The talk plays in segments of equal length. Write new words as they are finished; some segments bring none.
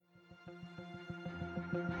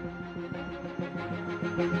Welcome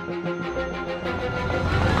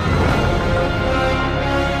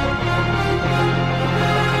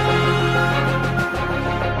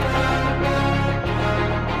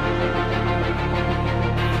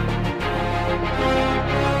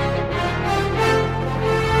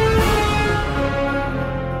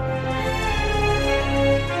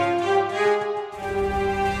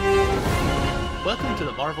to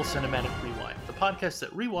the Marvel Cinematic Rewind, the podcast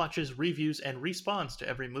that rewatches, reviews, and respawns to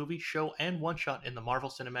every movie, show, and one-shot in the Marvel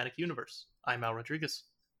Cinematic Universe. I'm Al Rodriguez.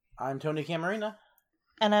 I'm Tony Camarina.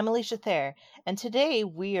 And I'm Alicia Thayer. And today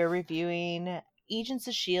we are reviewing Agents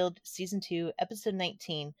of S.H.I.E.L.D. Season 2, Episode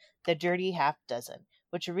 19, The Dirty Half Dozen,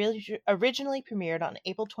 which originally premiered on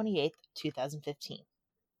April 28th, 2015.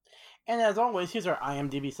 And as always, here's our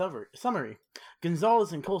IMDb summary.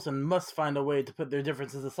 Gonzalez and Coulson must find a way to put their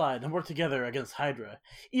differences aside and work together against Hydra,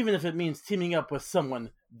 even if it means teaming up with someone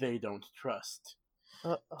they don't trust.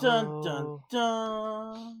 Uh-oh. Dun dun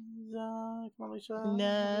dun. Come on, Alicia.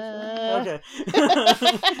 No. Okay.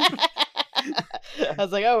 I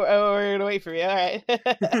was like, oh, we're gonna wait for you. All right.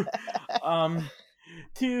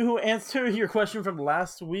 To answer your question from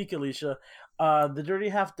last week, Alicia, The Dirty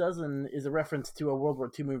Half Dozen is a reference to a World War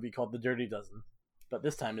II movie called The Dirty Dozen. But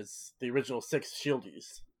this time it's the original 6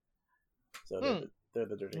 Shieldies. So they're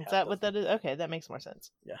the Dirty Half Dozen. Is that what that is? Okay, that makes more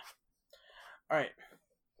sense. Yeah. Alright.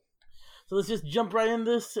 So let's just jump right in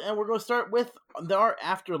this, and we're going to start with our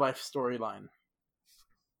Afterlife storyline.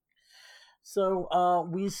 So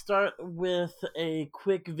we start with a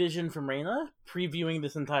quick vision from Raina, previewing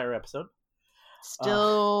this entire episode.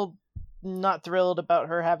 Still not thrilled about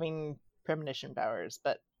her having premonition powers,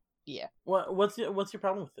 but yeah. What's your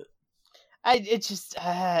problem with it? It's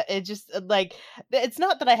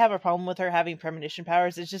not that I have a problem with her having premonition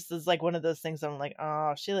powers. It's just like one of those things I'm like,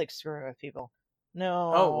 oh, she likes screwing with people.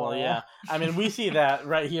 No. Oh well, yeah. I mean, we see that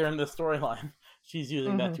right here in the storyline. She's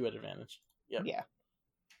using that to her advantage. Yep. Yeah.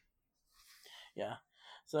 Yeah.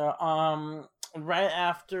 So right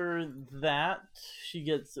after that, we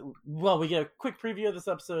get a quick preview of this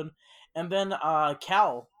episode, and then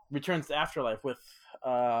Cal returns to Afterlife with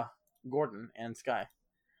Gordon and Skye.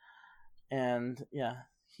 And yeah,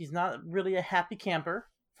 he's not really a happy camper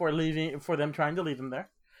for them trying to leave him there.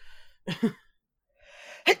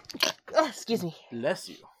 Oh, excuse me. Bless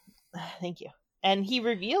you. Thank you. And he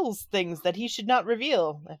reveals things that he should not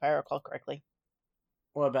reveal, if I recall correctly.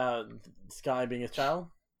 What about Skye being his child?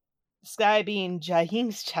 Skye being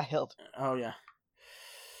Jiaying's child. Oh yeah.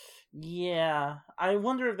 Yeah, I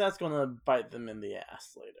wonder if that's going to bite them in the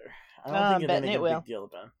ass later. I don't think they make a big deal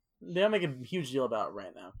about it. They don't make a huge deal about it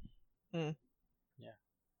right now. Yeah.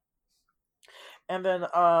 And then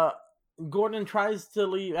Gordon tries to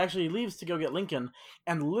leave, actually leaves to go get Lincoln,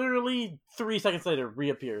 and literally 3 seconds later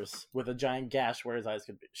reappears with a giant gash where his eyes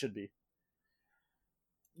should be.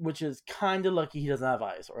 Which is kind of lucky he doesn't have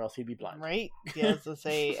eyes, or else he'd be blind. Right? Yeah, to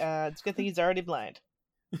say, it's a good thing he's already blind.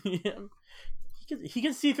 Yeah. He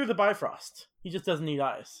can see through the Bifrost. He just doesn't need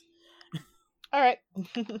eyes. All right.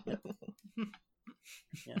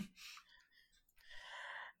 Yeah.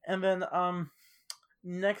 And then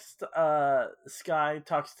next Skye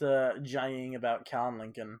talks to Jiaying about Cal and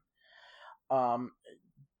Lincoln.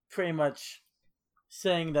 Pretty much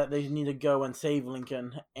saying that they need to go and save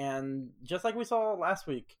Lincoln, and just like we saw last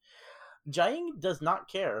week, Jiaying does not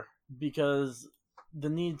care because the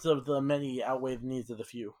needs of the many outweigh the needs of the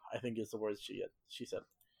few, I think is the words she said.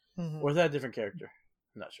 Mm-hmm. Or is that a different character?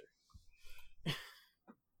 I'm not sure.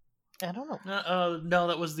 I don't know. No,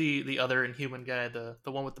 that was the other Inhuman guy, the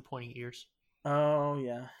one with the pointy ears. Oh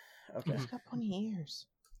yeah. Okay. He's got pointy ears.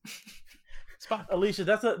 Spock. Alicia,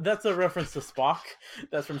 that's a reference to Spock.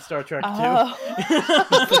 That's from Star Trek 2. I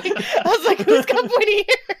was like, who's got pointy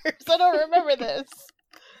ears? I don't remember this.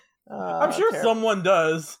 I'm sure terrible. Someone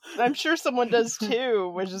does. I'm sure someone does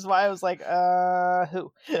too, which is why I was like,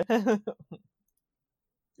 who?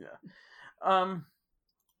 Yeah.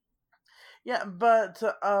 Yeah, but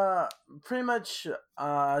pretty much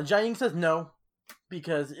Jiaying says no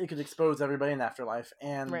because it could expose everybody in Afterlife,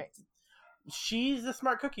 and right. She's a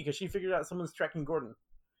smart cookie because she figured out someone's tracking Gordon,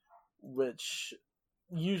 which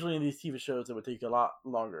usually in these TV shows it would take a lot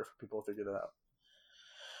longer for people to figure that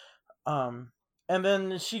out. And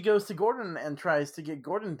then she goes to Gordon and tries to get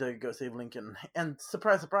Gordon to go save Lincoln, and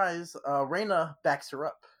surprise, surprise, Raina backs her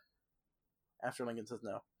up after Lincoln says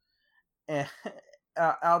no. And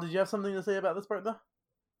Al, did you have something to say about this part though?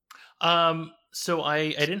 So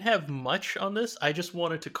I didn't have much on this. I just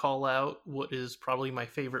wanted to call out what is probably my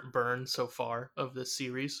favorite burn so far of this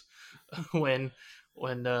series, when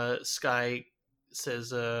Skye says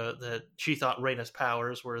that she thought Reina's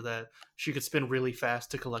powers were that she could spin really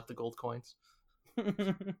fast to collect the gold coins.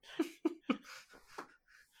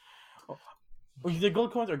 The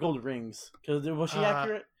gold coins or gold rings? Because was she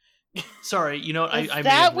accurate? Sorry, you know, Is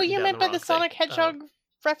that what you meant by the Sonic Hedgehog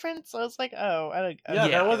reference? I was like, oh, I don't. Yeah,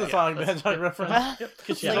 that was a Sonic the Hedgehog reference.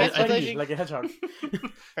 She's like a hedgehog.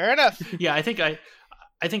 Fair enough. Yeah, I think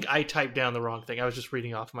I typed down the wrong thing. I was just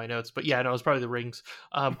reading off my notes, but yeah, no, it was probably the rings,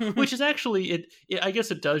 which is actually it. I guess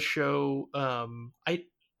it does show.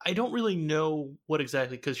 I don't really know what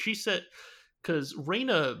exactly, because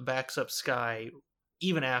Reina backs up Sky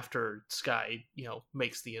even after Sky,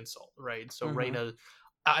 makes the insult, right? So Reina,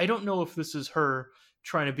 I don't know if this is her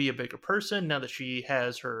trying to be a bigger person now that she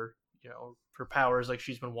has her, her powers like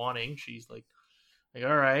she's been wanting. She's like,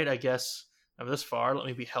 all right, I guess I'm this far, let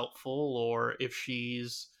me be helpful. Or if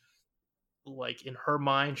she's like, in her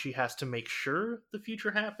mind, she has to make sure the future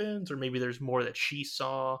happens, or maybe there's more that she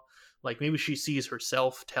saw. Like maybe she sees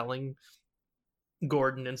herself telling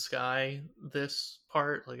Gordon and Sky this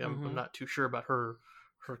part. Like I'm not too sure about her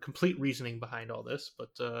complete reasoning behind all this, but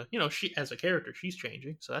she, as a character, she's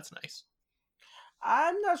changing, so that's nice.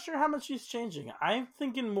 I'm not sure how much she's changing. I'm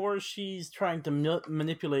thinking more she's trying to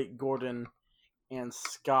manipulate Gordon and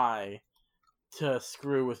Sky to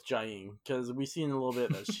screw with Jiaying, because we've seen a little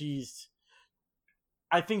bit that she's.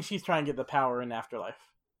 I think she's trying to get the power in Afterlife.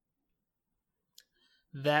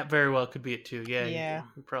 That very well could be it too. Yeah.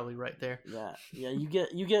 You're probably right there. Yeah. You get.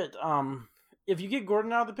 If you get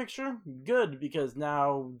Gordon out of the picture, good, because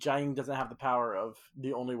now Jiaying doesn't have the power of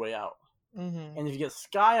the only way out. Mm-hmm. And if you get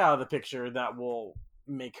Sky out of the picture, that will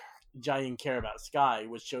make Jiaying care about Sky,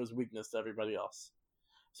 which shows weakness to everybody else.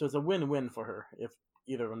 So it's a win-win for her if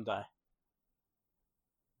either of them die.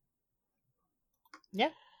 Yeah.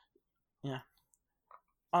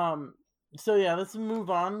 So yeah, let's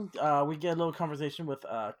move on. We get a little conversation with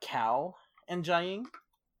Cal and Jiaying.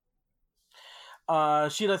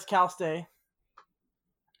 She lets Cal stay.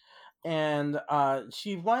 And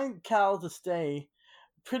she wanted Cal to stay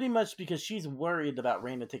pretty much because she's worried about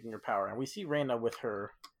Reina taking her power. And we see Reina with her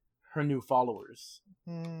new followers.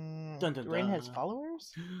 Dun, dun, dun. Reina has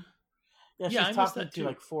followers? Yeah, she's talking to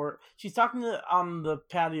like 4. She's talking to on the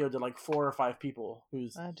patio to like 4 or 5 people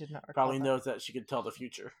who's probably knows that she could tell the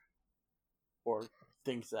future, or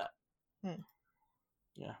thinks that.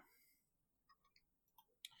 Yeah.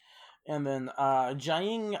 And then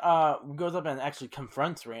Jiaying goes up and actually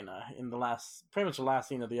confronts Reina in pretty much the last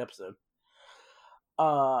scene of the episode.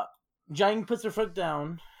 Jiaying puts her foot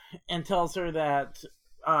down and tells her that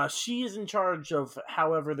she is in charge of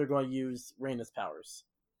however they're going to use Reina's powers.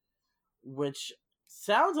 Which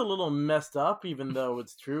sounds a little messed up, even though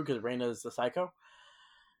it's true, because Reina is a psycho.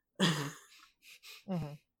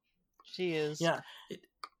 She is. Yeah.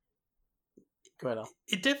 Go ahead, Al.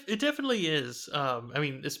 It definitely is. I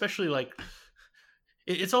mean, especially like,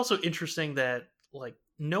 it's also interesting that like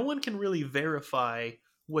no one can really verify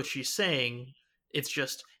what she's saying. It's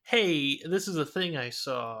just, hey, this is a thing I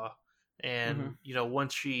saw, and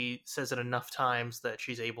once she says it enough times that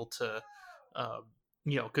she's able to,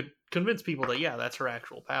 could convince people that that's her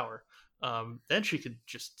actual power. Then she could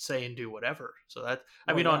just say and do whatever. So that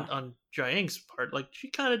on Jiaying's part, like she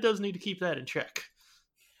kind of does need to keep that in check.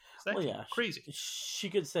 Crazy. She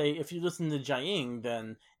could say, if you listen to Jiaying,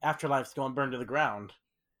 then Afterlife's going to burn to the ground,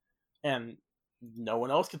 and no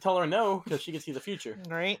one else could tell her no because she can see the future.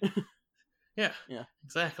 Right? Yeah.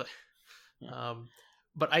 Exactly. Yeah.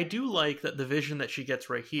 But I do like that the vision that she gets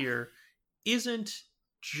right here isn't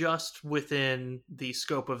just within the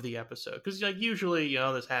scope of the episode, because like usually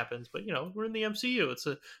this happens, but we're in the MCU. It's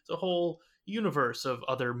a whole universe of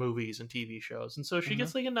other movies and TV shows, and so she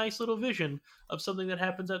gets like a nice little vision of something that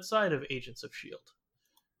happens outside of Agents of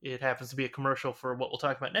S.H.I.E.L.D. It happens to be a commercial for what we'll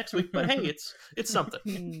talk about next week, but hey, it's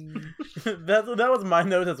something. that was my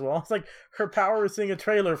note as well. It's like her power is seeing a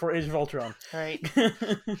trailer for Age of Ultron. Right.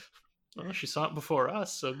 Well, she saw it before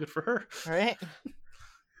us, so good for her. Right.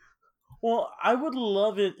 Well, I would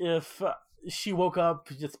love it if she woke up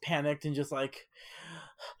just panicked and just like,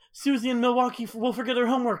 Susie in Milwaukee will forget her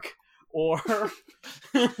homework. Or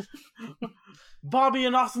Bobby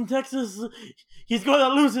in Austin, Texas, he's going to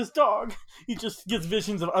lose his dog. He just gets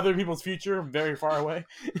visions of other people's future very far away.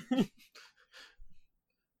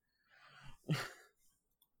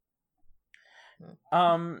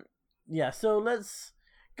 Yeah, so let's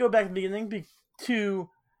go back to the beginning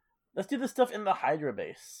let's do the stuff in the Hydra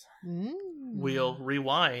base. We'll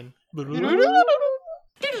rewind. Yep.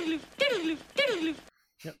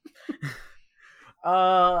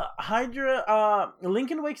 Hydra,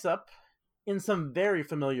 Lincoln wakes up in some very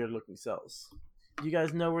familiar looking cells. You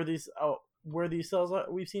guys know where these... Oh, where these cells are.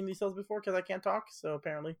 We've seen these cells before because I can't talk. So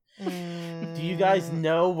apparently, do you guys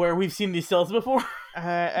know where we've seen these cells before?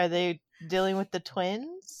 Are they dealing with the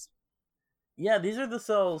twins? Yeah, these are the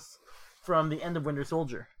cells from the end of Winter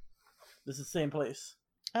Soldier. This is the same place.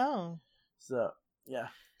 Oh. So yeah.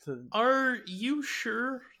 Are you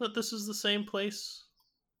sure that this is the same place?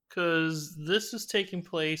 Because this is taking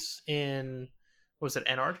place in, was it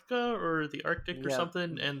Antarctica or the Arctic or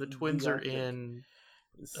something? And the twins are in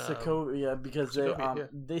Sokovia, because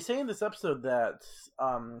they say in this episode that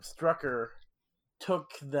Strucker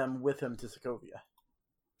took them with him to Sokovia.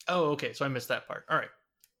 Oh, okay. So I missed that part. All right.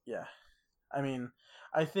 Yeah. I mean,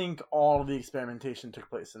 I think all of the experimentation took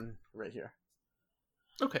place right here.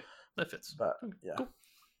 Okay. That fits. But, yeah. Cool.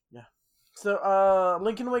 Yeah. So,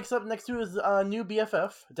 Lincoln wakes up next to his new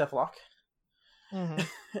BFF, Deathlock. Mm-hmm.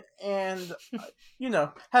 And,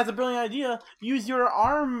 has a brilliant idea. Use your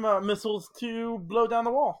arm missiles to blow down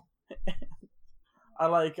the wall. I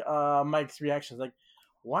like Mike's reaction. Like,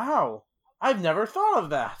 wow, I've never thought of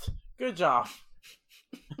that. Good job.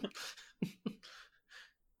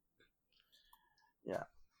 Yeah.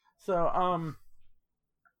 So,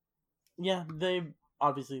 yeah, they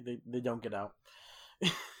obviously they don't get out.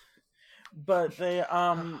 But they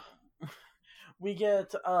we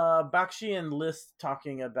get Bakshi and List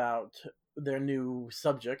talking about their new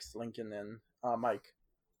subjects, Lincoln and Mike.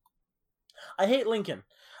 I hate Lincoln.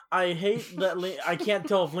 I hate that I can't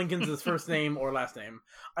tell if Lincoln's his first name or last name.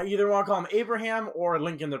 I either want to call him Abraham or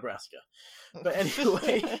Lincoln, Nebraska. But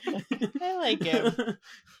anyway, I like him.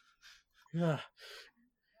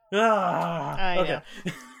 I know.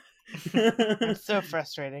 It's so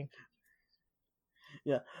frustrating.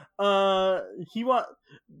 Yeah.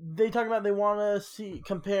 They talk about they want to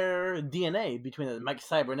compare DNA between Mike's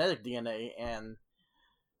cybernetic DNA and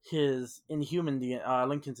his inhuman DNA,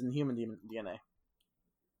 Lincoln's inhuman DNA.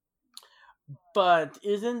 But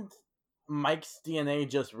isn't Mike's DNA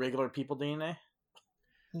just regular people DNA?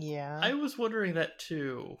 Yeah. I was wondering that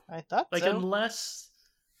too. I thought like so.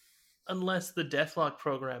 Unless the Deathlock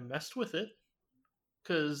program messed with it.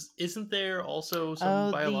 Because isn't there also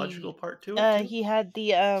some biological part to it? He had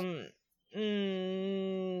the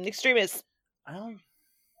extremist. Oh,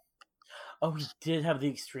 he did have the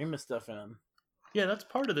extremist stuff in him. Yeah, that's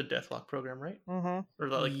part of the Deathlock program, right? Mm-hmm. Or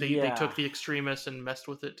like they took the extremists and messed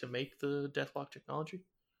with it to make the Deathlock technology.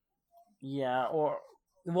 Yeah,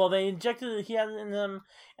 they injected it. He had it in them,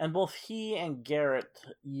 and both he and Garrett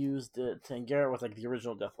used it. And Garrett was like the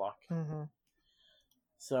original Deathlock. Mm-hmm.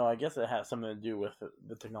 So I guess it has something to do with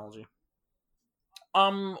the technology.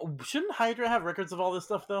 Shouldn't Hydra have records of all this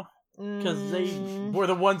stuff though? Because they were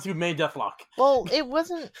the ones who made Deathlock. Well, it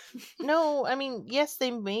wasn't. No, I mean, yes,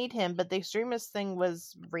 they made him, but the extremist thing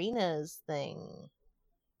was Rena's thing.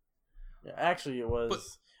 Yeah, actually, it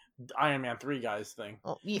was Iron Man 3 guy's thing.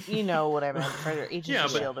 Well, you know what I meant for Agents of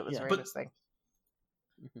S.H.I.E.L.D. It was Rena's thing.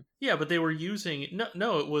 Yeah, but they were using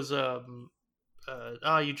no. It was you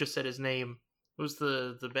just said his name. It was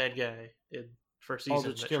the bad guy in first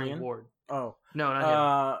season that trained Ward. Oh no,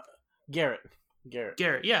 not him. Garrett.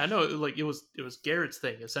 Yeah, no, it was Garrett's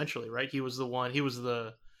thing essentially, right? He was the one. He was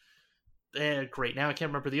the great. Now I can't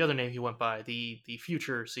remember the other name he went by. The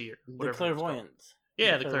future seer, the clairvoyant.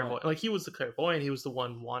 Yeah, the clairvoyant. Like he was the clairvoyant. He was the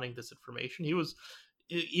one wanting this information. He was,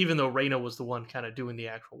 even though Reyna was the one kind of doing the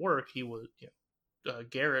actual work, he was.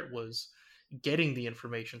 Garrett was getting the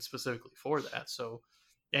information specifically for that. So,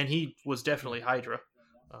 and he was definitely Hydra.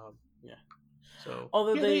 Yeah. So,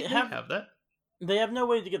 although they have that. They have no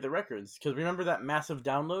way to get the records, because remember that massive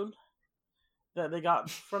download that they got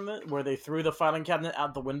from it, where they threw the filing cabinet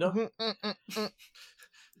out the window?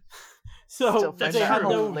 So they had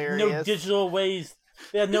no digital ways.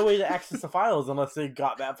 They had no way to access the files unless they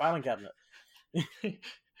got that filing cabinet.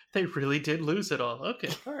 They really did lose it all. Okay,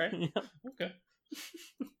 all right. Yeah. Okay.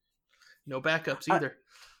 No backups either.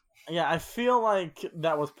 I feel like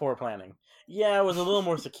that was poor planning. Yeah, it was a little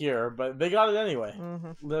more secure, but they got it anyway.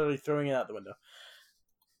 Mm-hmm. Literally throwing it out the window.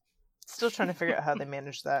 Still trying to figure out how they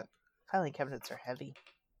managed that. Filing cabinets are heavy.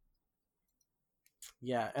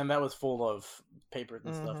 Yeah, and that was full of papers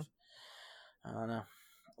and stuff. I don't know.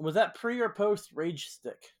 Was that pre or post Rage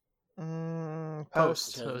Stick?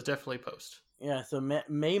 Post. So it was definitely post. Yeah, so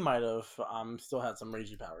May might have still had some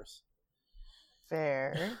ragey powers.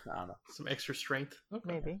 Fair. I don't know. Some extra strength. Okay.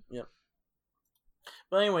 Maybe. Yep.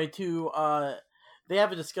 But anyway, they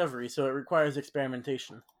have a discovery, so it requires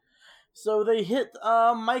experimentation. So they hit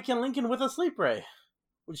Mike and Lincoln with a sleep ray,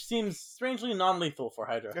 which seems strangely non-lethal for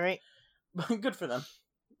Hydra. Right. But good for them.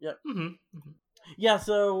 Yep. Mm-hmm. Mm-hmm. Yeah,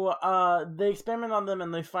 so they experiment on them,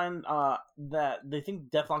 and they find that they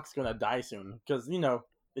think Deathlock's gonna die soon, because,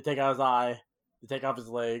 They take out his eye. They take off his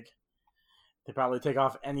leg. They probably take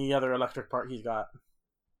off any other electric part he's got.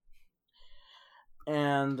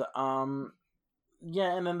 And,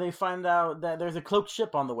 yeah, and then they find out that there's a cloaked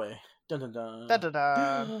ship on the way. Dun dun dun. Da, da,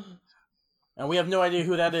 da. And we have no idea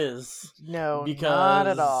who that is. No, because not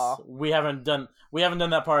at all. We haven't done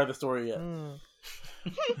that part of the story yet.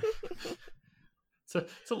 So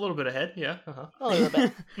it's a little bit ahead, yeah. A little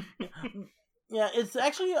bit. Yeah, it's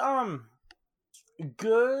actually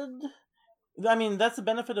good. I mean, that's the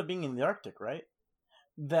benefit of being in the Arctic, right?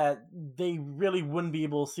 That they really wouldn't be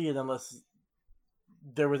able to see it unless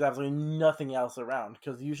there was absolutely nothing else around,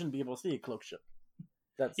 because you shouldn't be able to see a cloak ship.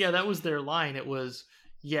 That was their line. It was,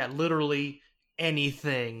 literally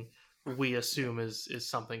anything we assume is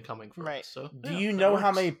something coming from us. So, do you know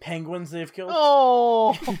how many penguins they've killed?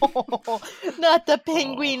 Oh, not the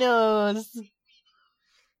penguinos.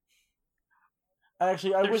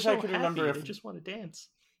 Actually, I wish I could remember if they just want to dance.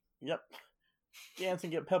 Yep, dance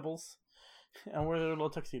and get pebbles, and wear their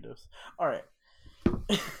little tuxedos. All right,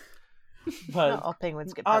 but not all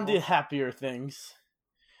penguins get pebbles. On to happier things.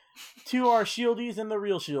 To our shieldies and the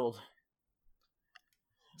real shield.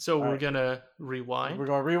 So we're gonna rewind. We're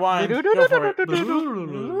gonna rewind. Go for it.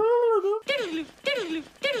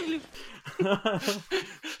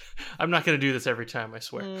 I'm not gonna do this every time, I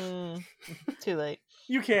swear. Too late.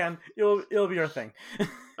 You can. It'll be our thing.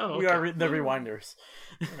 Oh, okay. We are the rewinders.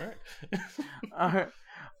 All right.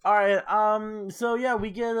 All right. So yeah, we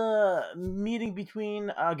get a meeting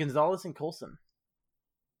between Gonzalez and Coulson.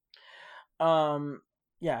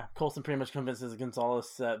 Yeah, Coulson pretty much convinces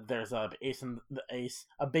Gonzalez that there's a base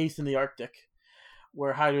in the Arctic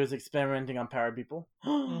where Hydra is experimenting on power people.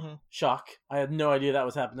 Mm-hmm. Shock. I had no idea that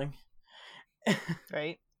was happening.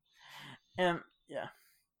 Right. And yeah.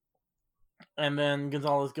 And then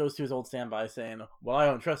Gonzalez goes to his old standby saying, well, I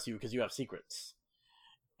don't trust you because you have secrets.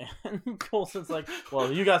 And Coulson's like,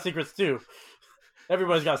 well, you got secrets too.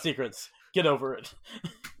 Everybody's got secrets. Get over it.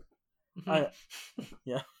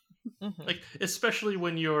 Yeah. Mm-hmm. Like, especially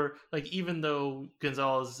when you're like, even though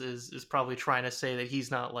Gonzalez is probably trying to say that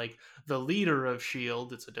he's not like the leader of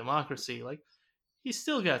S.H.I.E.L.D., it's a democracy, like he's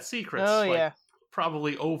still got secrets. Oh, like, yeah.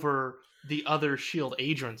 Probably over the other S.H.I.E.L.D.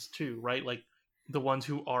 agents too, right? Like the ones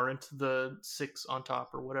who aren't the 6 on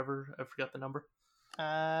top or whatever. I forgot the number.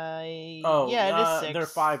 Yeah, it is 6. They're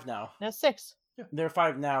 5 now. No, 6. Yeah. They're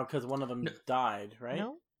 5 now because one of them died, right?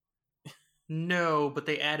 No, but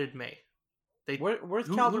they added May. Where's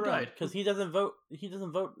Calderon? Because he doesn't vote. He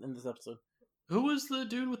doesn't vote in this episode. Who was the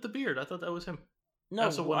dude with the beard? I thought that was him. No, I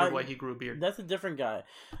also wondered why he grew a beard. That's a different guy,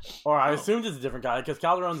 or I assumed it's a different guy because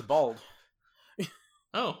Calderon's bald.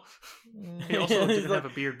 Oh, he also didn't have a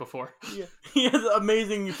beard before. Yeah. He has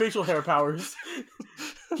amazing facial hair powers.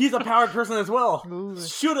 He's a powered person as well. Ooh.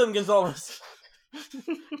 Shoot him, Gonzalez.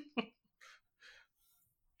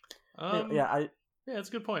 Yeah, that's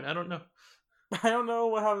a good point. I don't know. I don't know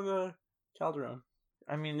what happened to Calderon.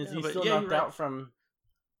 I mean, is he still knocked out from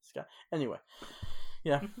Scott? Anyway,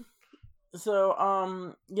 yeah.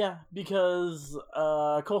 So, because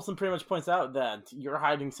Coulson pretty much points out that you're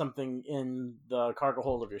hiding something in the cargo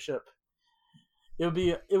hold of your ship. It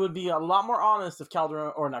would be a lot more honest if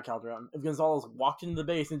if Gonzalez walked into the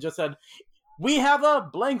base and just said, "We have a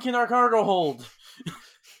blank in our cargo hold."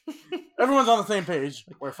 Everyone's on the same page.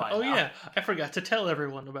 We're fine. Oh now. Yeah, I forgot to tell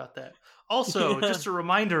everyone about that. Also, just a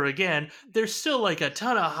reminder again, there's still like a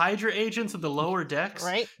ton of Hydra agents in the lower decks.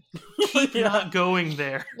 Right? Keep not going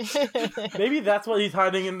there. Maybe that's what he's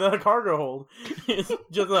hiding in the cargo hold. It's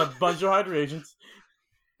just a bunch of Hydra agents.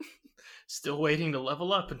 Still waiting to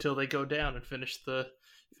level up until they go down and finish the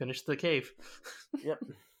cave. Yep.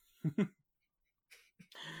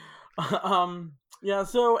 Yeah,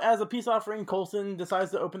 so as a peace offering, Coulson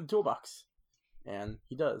decides to open the toolbox. And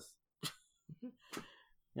he does.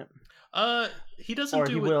 Yep. He doesn't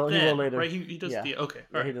do it then, he will later. Right? He does okay. All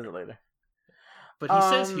right. He does it later. But he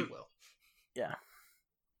says he will. Yeah.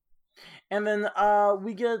 And then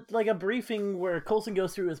we get like a briefing where Coulson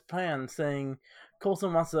goes through his plan, saying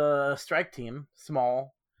Coulson wants a strike team,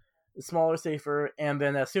 smaller, safer, and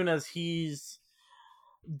then as soon as he's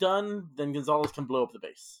done, then Gonzalez can blow up the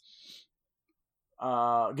base.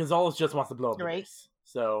 Gonzalez just wants to blow up the base.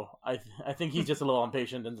 So I think he's just a little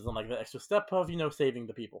impatient and doesn't like the extra step of, saving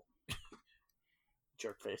the people.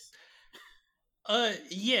 Jerk face.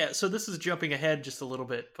 Yeah, so this is jumping ahead just a little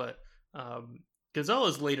bit, but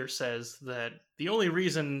Gonzalez later says that the only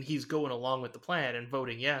reason he's going along with the plan and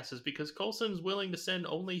voting yes is because Coulson's willing to send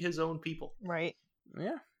only his own people. Right.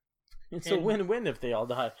 Yeah. It's a win-win if they all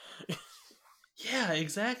die. Yeah,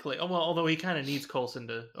 exactly. Oh, well, although he kind of needs Coulson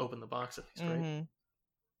to open the box at least, right?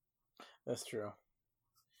 That's true.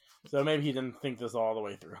 So maybe he didn't think this all the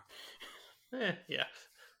way through. Yeah.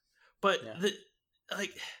 But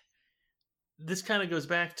this kind of goes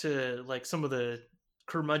back to like some of the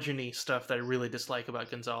curmudgeon-y stuff that I really dislike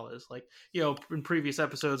about Gonzalez. Like, in previous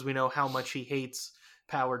episodes, we know how much he hates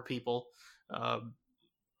powered people.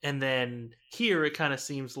 And then here it kind of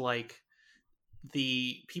seems like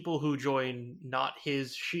the people who join not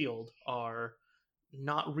his shield are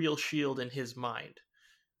not real shield in his mind.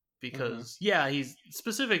 Because, he's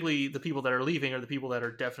specifically the people that are leaving are the people that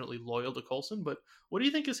are definitely loyal to Coulson. But what do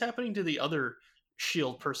you think is happening to the other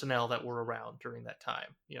shield personnel that were around during that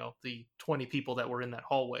time? The 20 people that were in that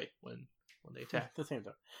hallway when they attacked. At the same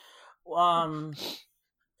time.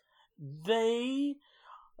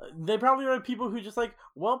 They probably are people who just like,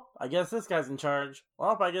 well, I guess this guy's in charge.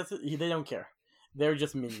 Well, I guess they don't care. They're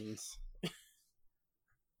just minions.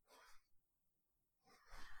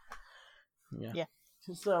 Yeah.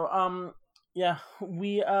 So,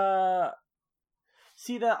 we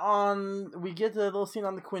see that we get the little scene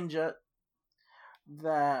on the Quinjet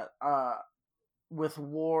that with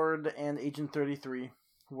Ward and Agent 33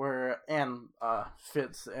 and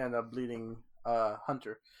Fitz and a bleeding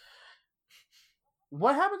Hunter.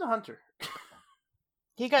 What happened to Hunter?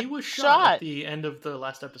 He was shot at the end of the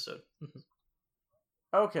last episode.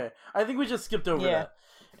 Okay, I think we just skipped over that,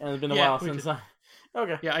 and it's been a while since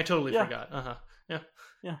Okay. Yeah, I totally forgot.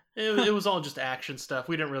 Yeah. It was all just action stuff.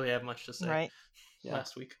 We didn't really have much to say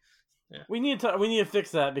last week. Yeah. We need to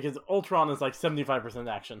fix that because Ultron is like 75%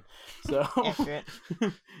 action. So accurate.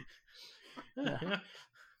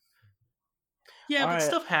 Yeah, but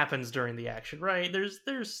stuff happens during the action, right?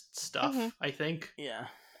 There's stuff, I think. Yeah.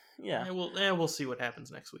 We'll see what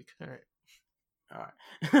happens next week. All right.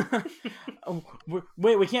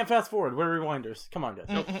 Wait, we can't fast forward. We're rewinders. Come on, guys.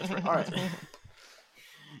 Nope, that's right. All right.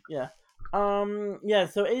 Yeah.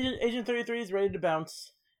 So Agent 33 is ready to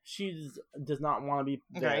bounce. She does not want to be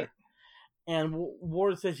there. Right. And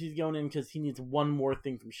Ward says she's going in because he needs one more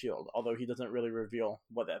thing from S.H.I.E.L.D., although he doesn't really reveal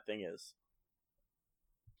what that thing is.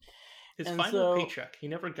 His final paycheck. He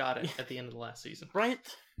never got it at the end of the last season. Right?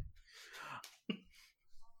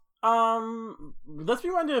 Let's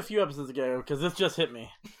rewind to a few episodes ago, because this just hit me.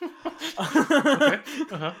 Okay.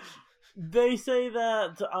 They say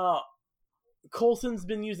that Coulson's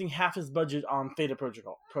been using half his budget on Theta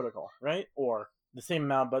Protocol, right? Or the same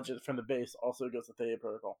amount of budget from the base also goes to Theta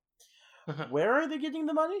Protocol. Where are they getting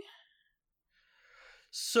the money?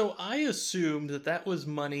 So I assumed that was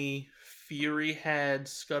money Fury had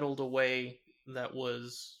scuttled away that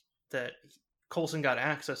Coulson got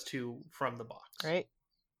access to from the box. Right.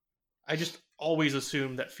 I just always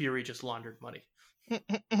assumed that Fury just laundered money.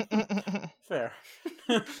 Fair.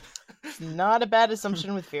 Not a bad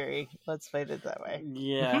assumption with Fury. Let's fight it that way.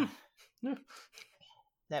 Yeah.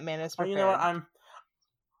 That man is prepared. You know what?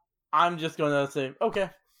 I'm just going to say, okay,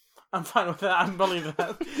 I'm fine with that. I believe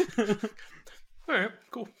that. All right,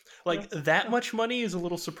 cool. That much money is a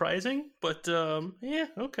little surprising, but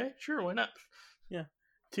okay, sure, why not? Yeah,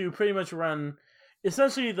 to pretty much run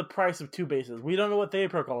essentially the price of two bases. We don't know what Theta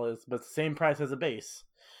Protocol is, but it's the same price as a base.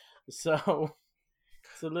 So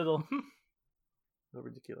it's a little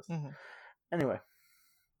ridiculous. Anyway.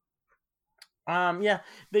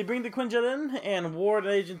 They bring the Quinjet in, and Ward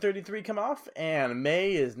and Agent 33 come off, and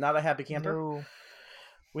May is not a happy camper. No.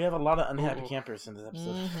 We have a lot of unhappy campers in this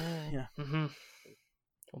episode. Yeah.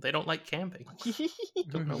 Well, they don't like camping.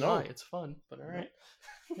 Don't know why. It's fun, but all right.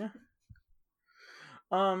 Yeah.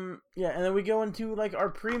 And then we go into our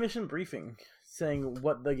pre-mission briefing, saying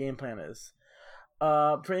what the game plan is.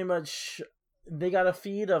 Pretty much, they got a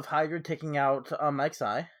feed of Hydra taking out Mike's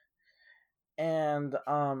eye, and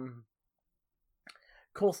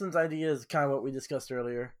Coulson's idea is kind of what we discussed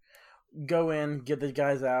earlier. Go in, get the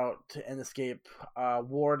guys out, and escape.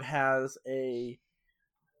 Ward has a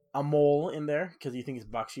mole in there because he thinks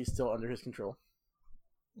Bakshi's still under his control.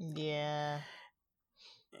 Yeah.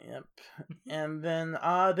 Yep. And then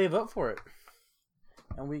they vote for it.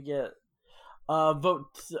 And we get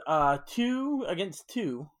vote 2 against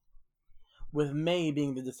 2, with May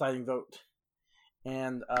being the deciding vote.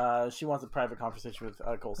 And she wants a private conversation with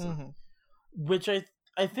Coulson. Which I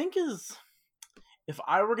think is... If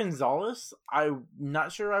I were Gonzalez, I'm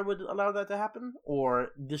not sure I would allow that to happen. Or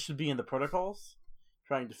this should be in the protocols.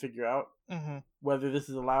 Trying to figure out whether this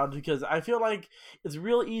is allowed. Because I feel like it's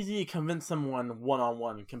real easy to convince someone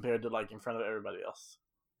one-on-one compared to in front of everybody else.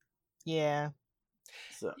 Yeah.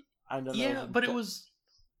 So, I don't know. Yeah, but it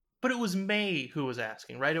was May who was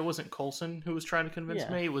asking, right? It wasn't Coulson who was trying to convince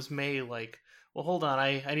May. It was May well, hold on,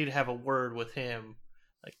 I need to have a word with him.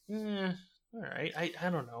 All right, I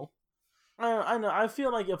don't know. I know. I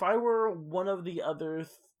feel like if I were one of the other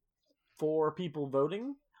 4 people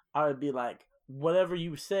voting, I would be like, whatever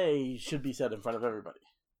you say should be said in front of everybody.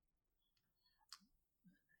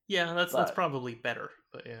 Yeah, that's probably better,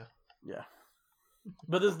 but yeah. Yeah.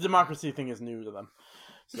 But this democracy thing is new to them.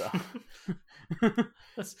 So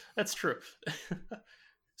that's true.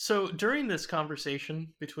 So during this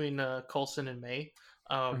conversation between Coulson and May,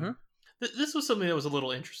 this was something that was a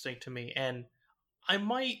little interesting to me, and I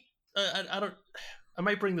might I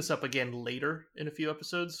might bring this up again later in a few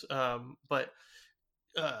episodes. But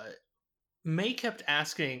May kept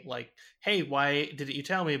asking, like, "Hey, why didn't you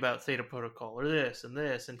tell me about Theta Protocol or this and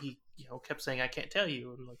this?" And he, kept saying, "I can't tell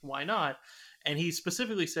you." And like, "Why not?" And he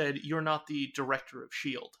specifically said, "You're not the director of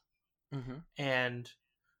S.H.I.E.L.D." Mm-hmm. And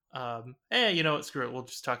screw it. We'll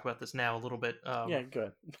just talk about this now a little bit. Yeah,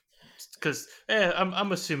 good. Because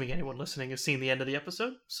I'm assuming anyone listening has seen the end of the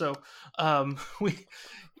episode. So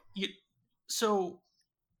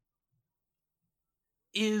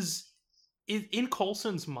is in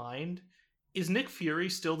Coulson's mind, is Nick Fury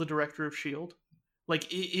still the director of S.H.I.E.L.D.?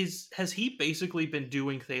 Like, has he basically been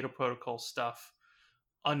doing Theta Protocol stuff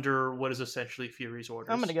under what is essentially Fury's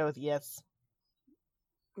orders? I'm going to go with yes.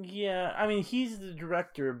 Yeah, I mean, he's the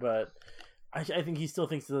director, but I think he still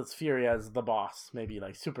thinks that Fury as the boss, maybe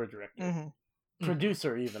like super director. Mm-hmm.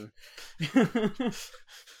 Producer, even.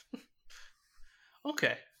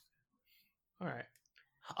 Okay. All right.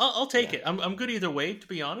 I'll take it. I'm good either way, to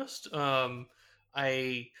be honest.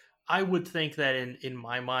 I would think that in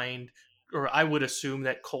my mind, or I would assume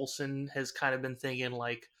that Coulson has kind of been thinking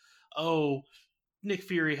like, oh, Nick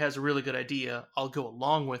Fury has a really good idea. I'll go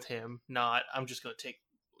along with him. Not, I'm just going to take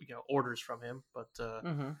orders from him. But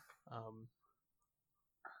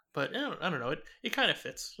but I don't know. It kind of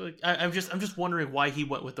fits. Like, I'm just wondering why he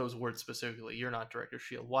went with those words specifically. You're not director of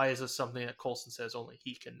S.H.I.E.L.D. Why is this something that Coulson says only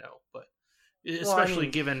he can know? But especially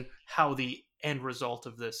given how the end result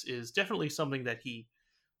of this is definitely something that he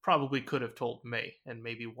probably could have told May and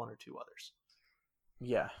maybe one or two others.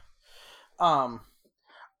 Yeah.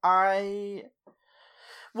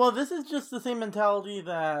 Well, this is just the same mentality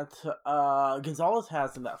that Gonzalez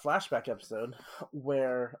has in that flashback episode,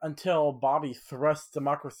 where until Bobby thrusts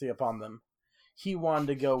democracy upon them, he wanted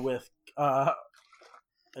to go with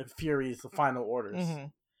Fury's final orders. Mm-hmm.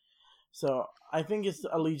 So I think it's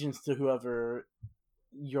allegiance to whoever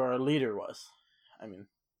your leader was. I mean,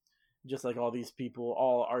 just like all these people,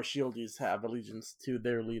 all our Shieldies have allegiance to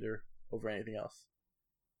their leader over anything else.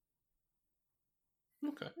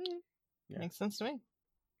 Okay. Yeah. Makes sense to me.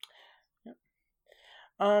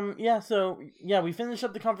 We finished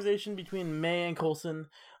up the conversation between May and Coulson.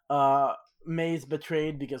 May's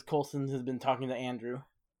betrayed because Coulson has been talking to Andrew,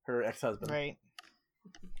 her ex-husband. Right.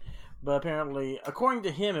 But apparently, according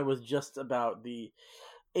to him, it was just about the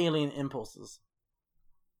alien impulses.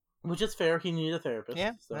 Which is fair, he needed a therapist.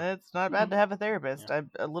 Yeah, so. It's not bad to have a therapist. Yeah. I'm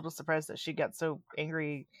a little surprised that she got so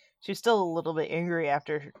angry. She's still a little bit angry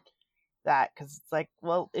after that, because it's like,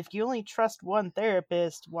 well, if you only trust one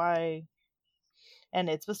therapist, why... And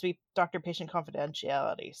it's supposed to be doctor-patient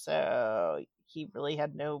confidentiality, so he really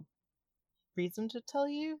had no reason to tell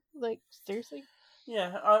you? Like, seriously?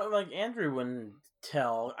 Yeah, like, Andrew wouldn't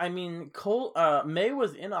tell. I mean, May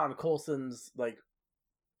was in on Coulson's, like,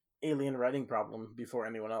 alien writing problem before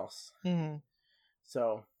anyone else. Mm-hmm.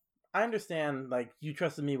 So, I understand, like, you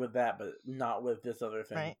trusted me with that, but not with this other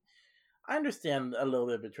thing. Right. I understand a little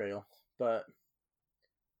bit of betrayal, but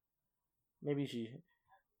maybe she...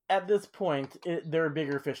 At this point, there are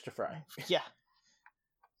bigger fish to fry. Yeah.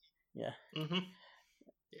 Yeah. Mm-hmm.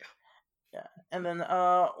 Yeah. And then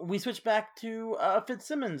we switch back to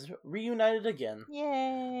Fitzsimmons, reunited again.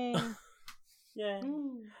 Yay! Yay.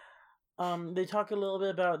 They talk a little bit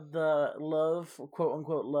about the love,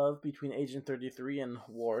 quote-unquote love, between Agent 33 and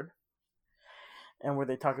Ward. And where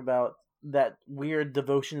they talk about that weird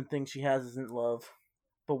devotion thing she has isn't love.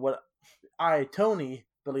 But what Tony...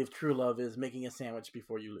 believe true love is making a sandwich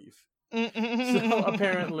before you leave. So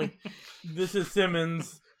apparently, this is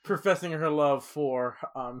Simmons professing her love for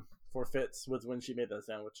Fitz was when she made that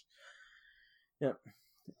sandwich. Yep.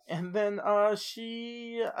 And then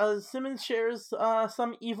Simmons shares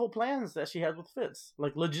some evil plans that she has with Fitz,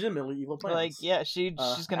 like legitimately evil plans. Like, yeah, she's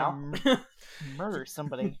gonna murder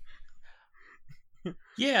somebody.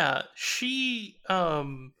 Yeah, she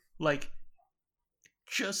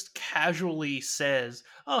just casually says,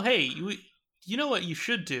 "Oh, hey, you know what you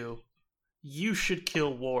should do? You should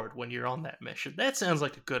kill Ward when you're on that mission. That sounds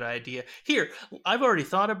like a good idea. Here, I've already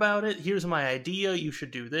thought about it. Here's my idea. You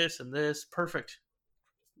should do this and this. Perfect."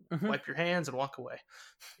 Mm-hmm. Wipe your hands and walk away.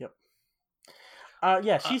 Yep.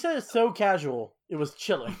 Yeah, she said it's so casual. It was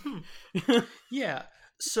chilling. Yeah.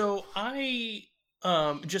 So I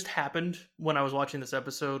just happened when I was watching this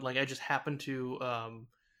episode. Like I just happened to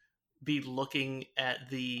be looking at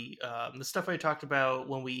the stuff I talked about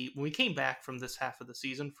when we came back from this half of the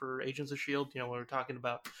season for Agents of S.H.I.E.L.D. You know, when we were talking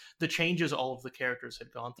about the changes all of the characters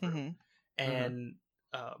had gone through, and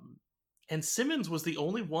Simmons was the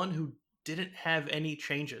only one who didn't have any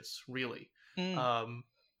changes really.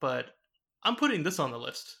 But I'm putting this on the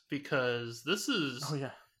list because this is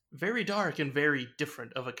very dark and very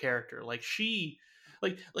different of a character. Like she,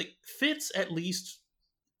 like Fitz at least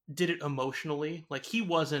did it emotionally. Like he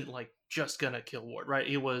wasn't like just gonna kill Ward, right?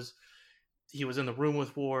 He was in the room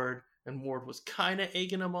with Ward, and Ward was kind of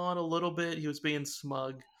egging him on a little bit. He was being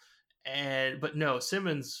smug, but no,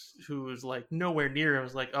 Simmons, who was like nowhere near him,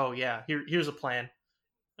 was like, oh yeah, here's a plan.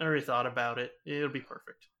 I already thought about it. It'll be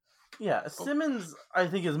perfect. Yeah, Simmons, I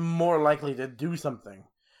think, is more likely to do something.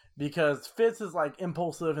 Because Fitz is, like,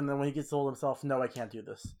 impulsive, and then when he gets told himself, no, I can't do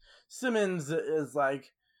this. Simmons is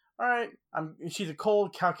like, alright, she's a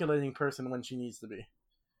cold, calculating person when she needs to be.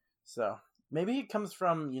 So, maybe it comes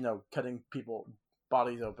from, you know, cutting people,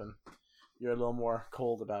 bodies open. You're a little more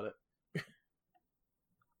cold about it.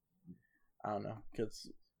 I don't know, because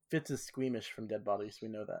Fitz is squeamish from dead bodies, we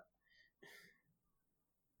know that.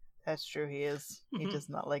 That's true, he is. He does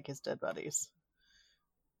not like his dead bodies.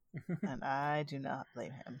 And I do not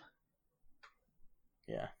blame him.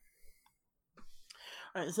 Yeah.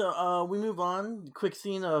 Alright, so we move on. Quick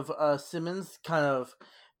scene of Simmons kind of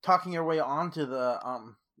talking her way on to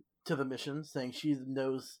the mission, saying she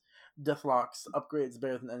knows Deathlock's upgrades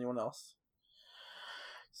better than anyone else.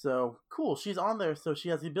 So, cool, she's on there, so she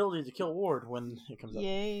has the ability to kill Ward when it comes up.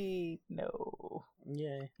 Yay, no.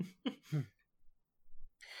 Yay.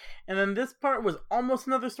 And then this part was almost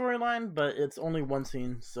another storyline, but it's only one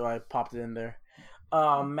scene, so I popped it in there.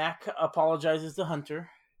 Mac apologizes to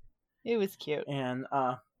Hunter. It was cute. And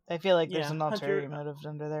I feel like there's an ulterior motive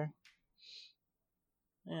under there.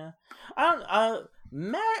 Yeah. Not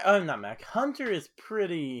Mac. Hunter is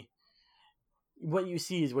pretty... What you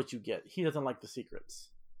see is what you get. He doesn't like the secrets.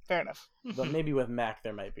 Fair enough. But maybe with Mac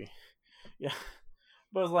there might be. Yeah.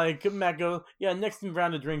 But it's like, Mac goes, yeah, next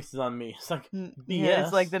round of drinks is on me. It's like, BS. Yeah,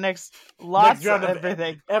 it's like the next lots of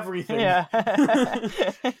everything. Everything. Yeah.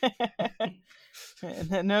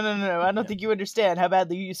 No. I don't think you understand how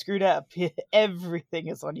badly you screwed up. Everything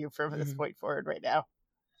is on you from this point forward right now.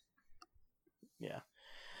 Yeah.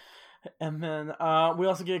 And then we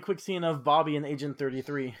also get a quick scene of Bobby and Agent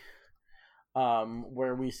 33.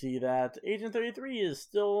 Where we see that Agent 33 is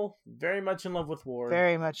still very much in love with Ward.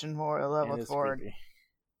 Very much in love with Ward. Creepy.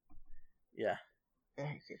 Yeah.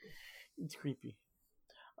 Very creepy. It's creepy.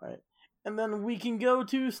 Alright. And then we can go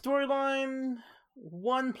to storyline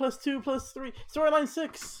 1 plus 2 plus 3. Storyline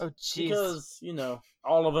 6. Oh, jeez. Because, you know,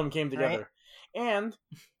 all of them came together. Right. And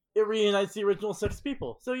it reunites the original 6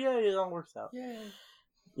 people. So, yeah, it all works out. Yay.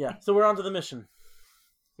 Yeah, so we're on to the mission.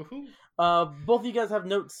 Woohoo. Both of you guys have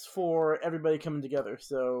notes for everybody coming together,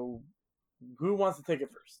 so who wants to take it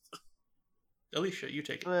first? Alicia, you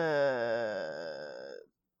take it.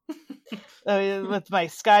 With my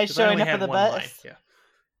Sky showing up in the bus.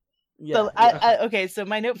 Yeah. So okay, so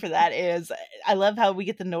my note for that is I love how we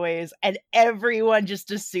get the noise and everyone just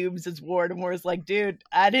assumes it's Ward, and Ward's like, dude,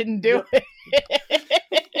 I didn't do it.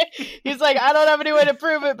 He's like, I don't have any way to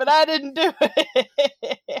prove it, but I didn't do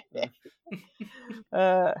it.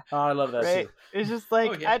 I love that right? too. It's just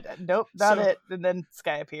like, nope, not it. And then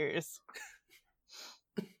Sky appears.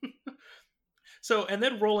 So, and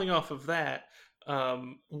then rolling off of that,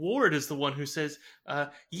 Ward is the one who says,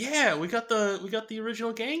 "Yeah, we got the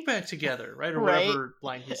original gang back together, right?" Or whatever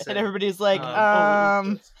line he said. And everybody's like,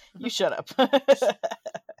 you shut up."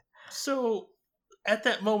 So, at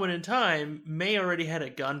that moment in time, May already had a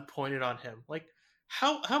gun pointed on him. Like,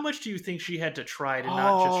 how much do you think she had to try to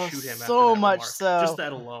not just shoot him? So after that much remark? so. Just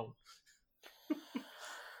that alone.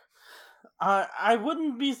 I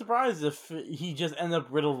wouldn't be surprised if he just ended up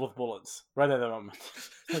riddled with bullets right at that moment.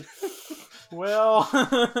 Like, well,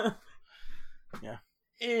 yeah.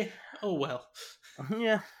 Oh well.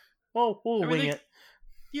 Yeah. Well, we'll wing it.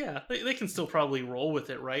 Yeah, they can still probably roll with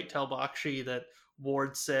it, right? Tell Bakshi that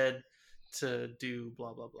Ward said to do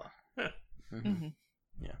blah blah blah. Mm-hmm.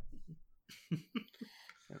 Yeah.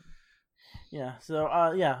 Yeah. So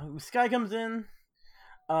Sky comes in,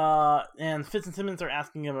 and Fitz and Simmons are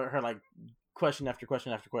asking her like question after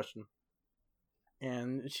question after question,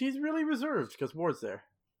 and she's really reserved because Ward's there.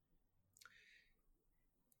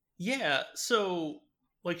 Yeah. So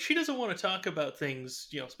like she doesn't want to talk about things,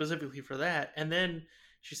 specifically for that, and then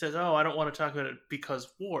she says, "Oh, I don't want to talk about it because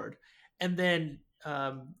Ward," and then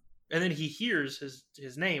he hears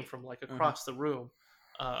his name from like across the room.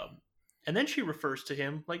 And then she refers to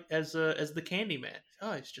him like as the Candyman.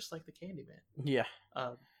 Oh, he's just like the Candyman. Yeah.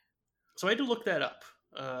 So I had to look that up.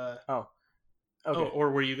 Okay.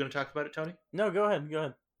 Or were you going to talk about it, Tony? No, go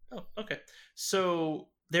ahead. Oh, okay. So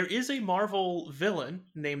there is a Marvel villain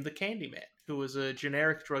named the Candyman who was a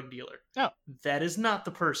generic drug dealer. Oh. That is not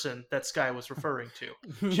the person that Sky was referring to.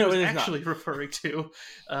 She No, was it is actually not. referring to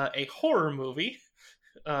a horror movie.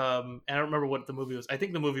 And I don't remember what the movie was. I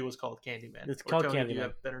think the movie was called Candyman. It's called Tony, Candyman. Do you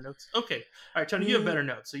have better notes? Okay. All right, Tony, you have better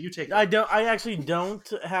notes, so you take it. I actually don't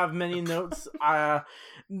have many notes.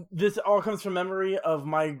 This all comes from memory of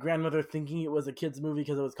my grandmother thinking it was a kid's movie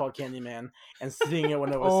because it was called Candyman and seeing it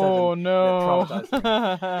when I was 7. Oh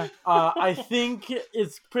no! I think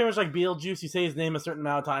it's pretty much like Beetlejuice. You say his name a certain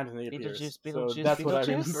amount of times and he appears. Beetlejuice, so that's what I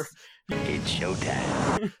remember. It's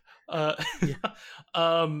showtime.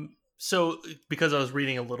 So, because I was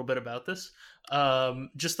reading a little bit about this,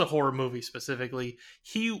 just the horror movie specifically,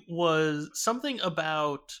 he was something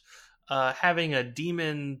about having a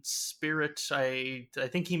demon spirit. I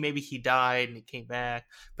think he died and he came back,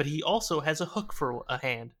 but he also has a hook for a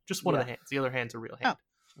hand, just one of the hands. The other hand's a real hand.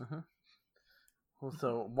 Oh. Uh-huh. Well,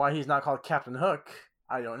 so why he's not called Captain Hook,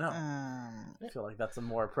 I don't know. I feel like that's a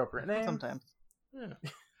more appropriate name. Sometimes. Yeah.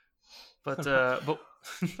 But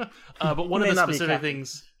one of the specific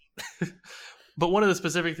things. But one of the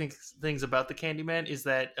specific things about the Candyman is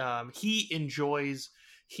that he enjoys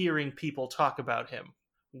hearing people talk about him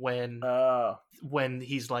when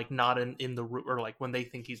he's like not in the room, or like when they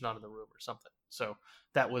think he's not in the room or something. So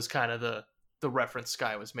that was kind of the reference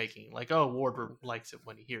Sky was making, like, oh, Wardrobe likes it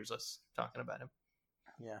when he hears us talking about him.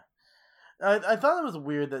 Yeah, I thought it was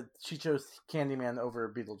weird that she chose Candyman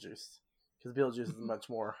over Beetlejuice because Beetlejuice is much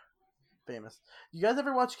more famous. You guys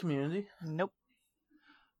ever watch Community? Nope.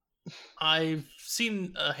 I've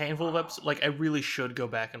seen a handful of episodes. Like, I really should go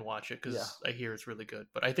back and watch it because I hear it's really good.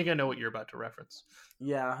 But I think I know what you're about to reference.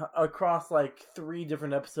 Yeah, across like 3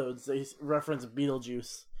 different episodes, they reference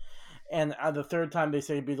Beetlejuice, and the third time they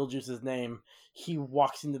say Beetlejuice's name, he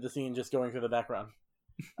walks into the scene just going through the background.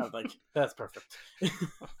 I was like, that's perfect.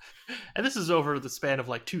 And this is over the span of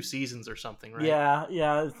like 2 seasons or something, right? Yeah.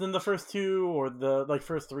 It's in the first 2 or the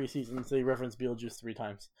first 3 seasons. They reference Beetlejuice 3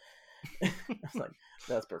 times. I was like,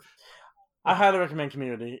 that's perfect. I highly recommend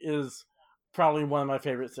Community. It is probably one of my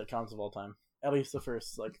favorite sitcoms of all time. At least the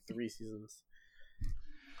first 3 seasons.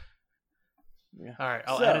 Yeah. All right,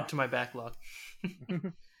 I'll add it to my backlog.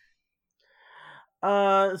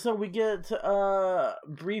 So we get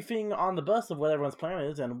briefing on the bus of what everyone's plan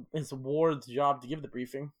is, and it's Ward's job to give the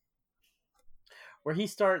briefing. Where he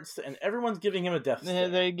starts, and everyone's giving him a death stare.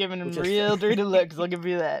 They're giving him real dirty looks. I'll give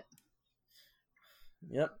you that.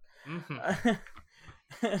 Yep.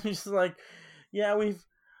 He's like, yeah,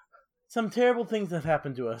 some terrible things have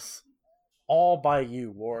happened to us, all by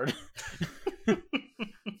you, Ward.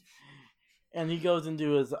 And he goes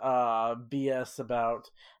into his BS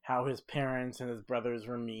about how his parents and his brothers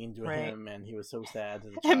were mean to him, and he was so sad.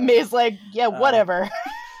 And May's like, yeah, whatever.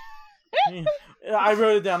 I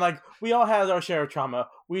wrote it down, like, we all had our share of trauma.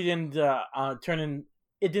 We didn't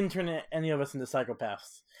it didn't turn any of us into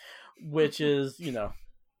psychopaths, which is,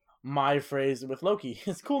 my phrase with Loki.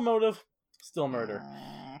 His cool motive, still murder.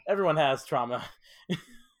 Everyone has trauma.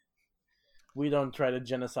 We don't try to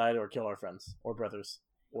genocide or kill our friends or brothers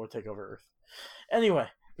or take over Earth. Anyway.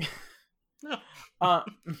 But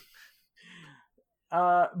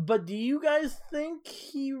do you guys think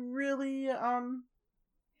he really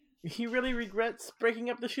regrets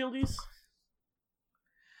breaking up the Shieldies?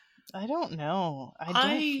 I don't know. I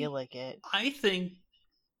don't feel like it.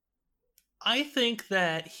 I think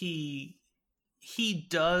that he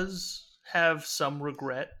does have some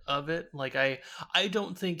regret of it. Like, I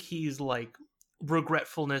don't think he's like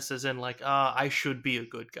regretfulness as in like, I should be a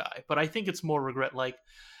good guy. But I think it's more regret like,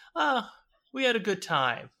 we had a good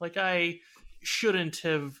time. Like, I shouldn't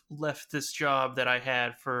have left this job that I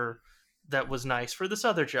had that was nice for this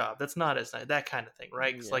other job that's not as nice, that kind of thing,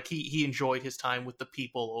 right? Because like he enjoyed his time with the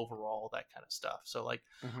people overall, that kind of stuff. So like,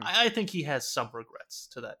 I think he has some regrets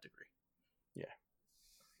to that degree.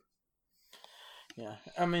 Yeah.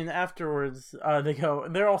 I mean, afterwards,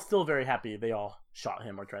 they're all still very happy they all shot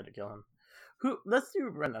him or tried to kill him. Let's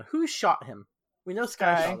do Brenda. Who shot him? We know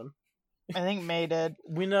Sky shot him. I think May did.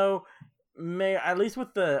 We know May, at least with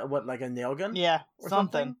like a nail gun? Yeah, or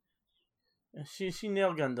something. She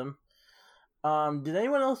nail gunned him. Did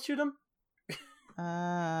anyone else shoot him?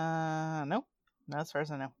 No. Not as far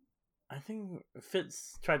as I know. I think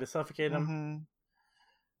Fitz tried to suffocate him. Mm-hmm.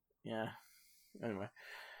 Yeah. Anyway.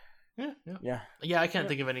 Yeah, I can't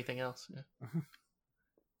think of anything else. Yeah.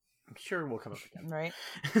 I'm sure we'll come up again. Right.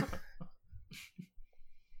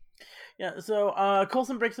 Yeah, so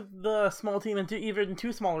Coulson breaks up the small team into even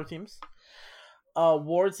two smaller teams.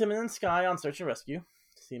 Ward, Simmons, and Skye on search and rescue.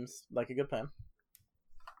 Seems like a good plan.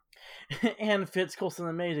 And Fitz, Coulson,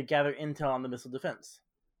 and May to gather intel on the missile defense.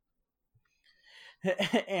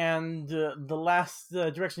 And the last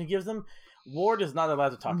direction he gives them, Ward is not allowed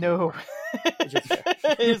to talk. No. Which is fair.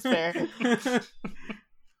 It is fair.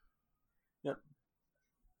 Yep.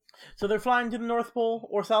 So they're flying to the North Pole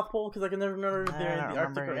or South Pole, because I can never remember if they're in the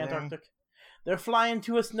Arctic or Antarctic. They're flying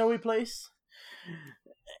to a snowy place.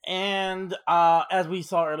 And as we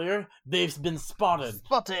saw earlier, they've been spotted.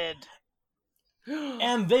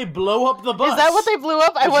 And they blow up the bus. Is that what they blew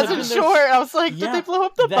up? I wasn't sure. I was like, did they blow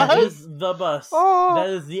up the bus? That is the bus. Oh, that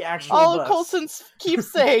is the actual all bus. All Coulson's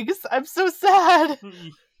keepsakes. I'm so sad.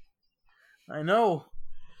 I know.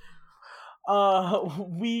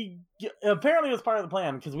 We apparently it was part of the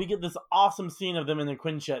plan, because we get this awesome scene of them in the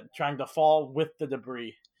Quinjet trying to fall with the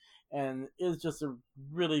debris. And it's just a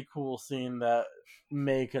really cool scene that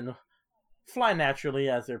May can fly naturally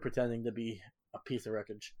as they're pretending to be a piece of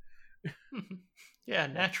wreckage. Yeah,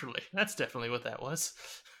 naturally. That's definitely what that was.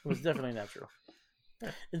 It was definitely natural.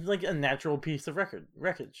 Yeah. It's like a natural piece of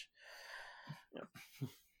wreckage. Yeah.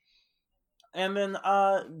 And then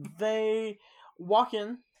they walk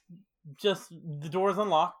in. Just the door's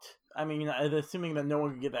unlocked. I mean, assuming that no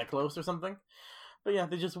one could get that close or something. But yeah,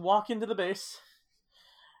 they just walk into the base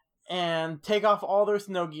and take off all their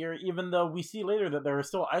snow gear, even though we see later that there are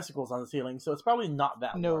still icicles on the ceiling, so it's probably not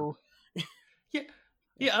that warm.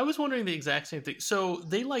 Yeah, I was wondering the exact same thing. So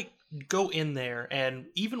they go in there, and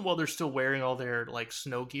even while they're still wearing all their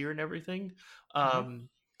snow gear and everything,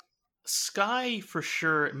 Skye for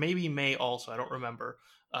sure, maybe May also, I don't remember.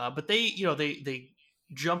 But they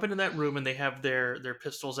jump into that room and they have their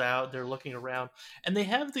pistols out, they're looking around, and they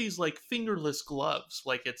have these fingerless gloves.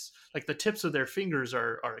 It's the tips of their fingers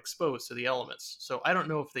are exposed to the elements. So I don't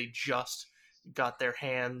know if they just got their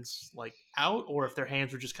hands out, or if their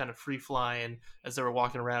hands were just kind of free flying as they were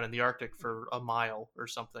walking around in the Arctic for a mile or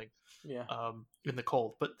something. Yeah. In the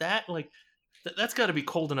cold. But that that's got to be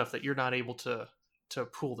cold enough that you're not able to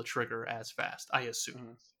pull the trigger as fast, I assume.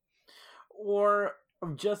 Mm-hmm. Or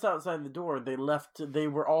just outside the door, they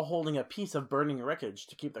were all holding a piece of burning wreckage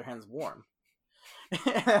to keep their hands warm.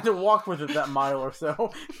 And had to walk with it that mile or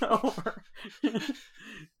so over.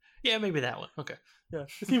 Yeah, maybe that one. Okay. Yeah,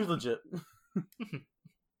 it seems legit.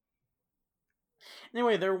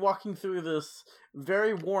 Anyway, they're walking through this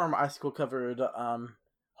very warm icicle-covered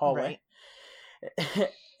hallway. Right.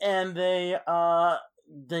 And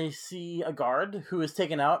they see a guard who is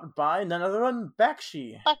taken out by none other than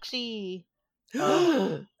Bakshi.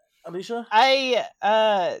 Alicia?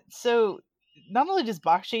 So not only does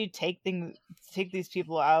Bakshi take these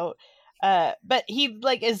people out, but he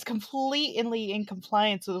is completely in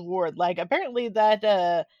compliance with Ward. Apparently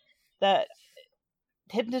that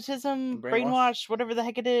hypnotism, brainwash, whatever the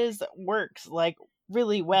heck it is, works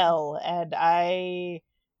really well, and I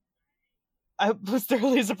was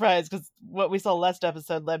thoroughly surprised, because what we saw last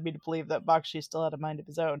episode led me to believe that Bakshi still had a mind of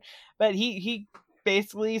his own. But he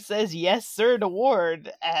basically says yes sir to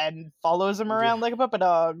Ward and follows him around like a puppet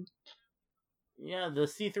dog. Yeah, the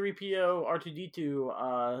C-3PO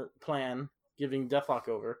R2-D2 plan, giving Deathlock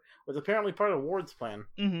over, was apparently part of Ward's plan.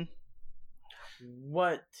 Mm-hmm.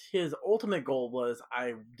 What his ultimate goal was,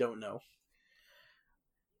 I don't know.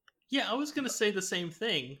 Yeah, I was going to say the same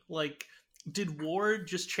thing. Did Ward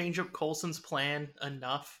just change up Coulson's plan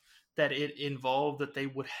enough that it involved that they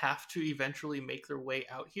would have to eventually make their way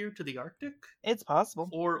out here to the Arctic? It's possible.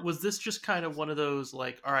 Or was this just kind of one of those, all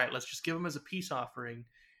right, let's just give them as a peace offering,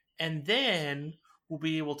 and then we'll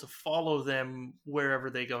be able to follow them wherever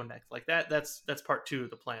they go next? That's part two of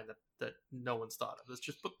the plan that no one's thought of. It's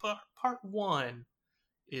just, but part one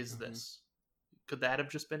is this. Could that have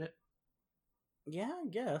just been it? Yeah, I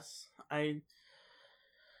guess.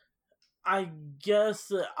 I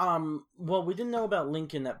guess, well, we didn't know about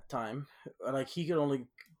Lincoln at the time. He could only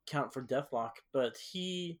count for Deathlock, but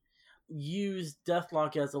he used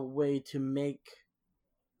Deathlock as a way to make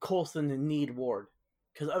Coulson need Ward.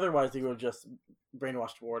 Because otherwise they would have just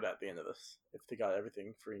brainwashed Ward at the end of this, if they got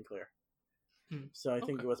everything free and clear. So I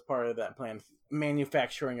think it was part of that plan,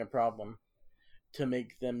 manufacturing a problem to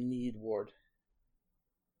make them need Ward.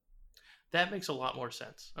 That makes a lot more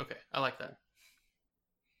sense. Okay, I like that.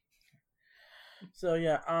 So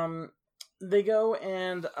yeah, they go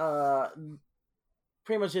and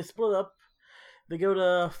pretty much they split up. They go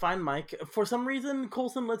to find Mike. For some reason,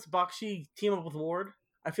 Coulson lets Bakshi team up with Ward.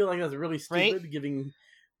 I feel like that's really stupid, right?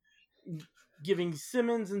 Giving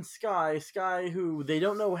Simmons and Skye, who they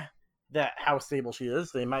don't know how stable she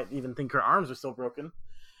is. They might even think her arms are still broken.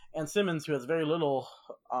 and Simmons, who has very little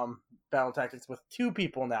battle tactics, with 2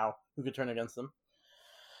 people now who could turn against them.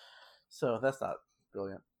 So that's not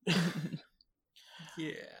brilliant.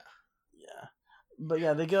 Yeah. But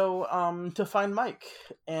yeah, they go to find Mike,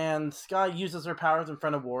 and Skye uses her powers in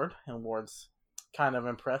front of Ward, and Ward's kind of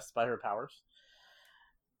impressed by her powers.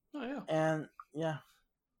 Oh yeah. And yeah.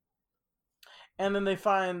 And then they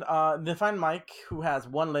find Mike, who has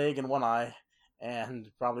 1 leg and 1 eye,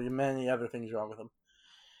 and probably many other things wrong with him.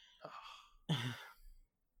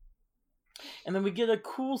 And then we get a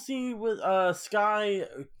cool scene with Skye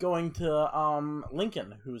going to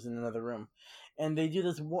Lincoln, who's in another room. And they do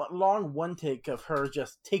this long one take of her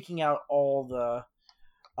just taking out all the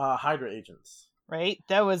Hydra agents. Right?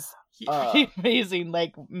 That was pretty amazing.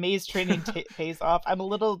 Like, May's training pays off. I'm a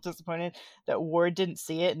little disappointed that Ward didn't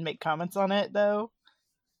see it and make comments on it, though.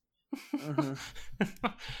 Mm-hmm.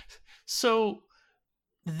 So,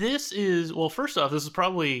 this is... Well, first off, this is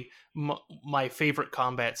probably my favorite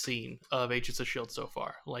combat scene of Agents of S.H.I.E.L.D. so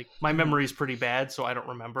far. Like, my memory is pretty bad, so I don't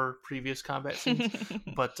remember previous combat scenes.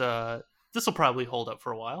 But this will probably hold up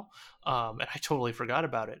for a while. And I totally forgot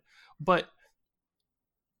about it. But,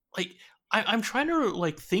 like... I'm trying to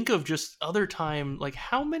like think of just other time, like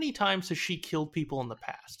how many times has she killed people in the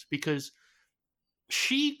past? Because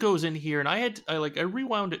she goes in here, and I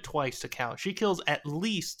rewound it twice to count. She kills at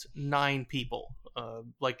least 9 people.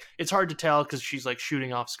 Like it's hard to tell because she's like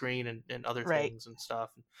shooting off screen and other things and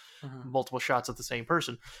stuff, multiple shots at the same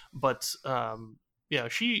person. But yeah,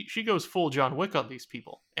 she goes full John Wick on these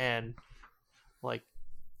people, and like,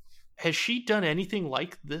 has she done anything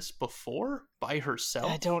like this before by herself?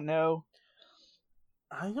 I don't know.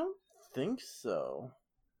 I don't think so.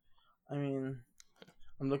 I mean,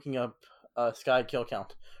 I'm looking up Skye kill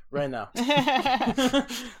count right now.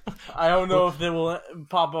 I don't know if they will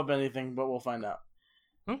pop up anything, but we'll find out.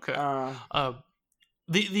 Okay.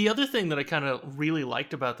 The other thing that I kind of really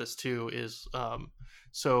liked about this too is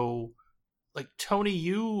so like Tony,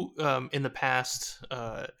 you in the past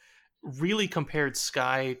really compared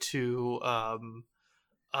Skye to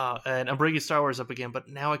and I'm bringing Star Wars up again, but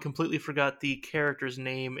now I completely forgot the character's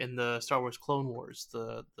name in the Star Wars Clone Wars,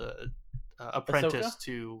 the apprentice Ahsoka?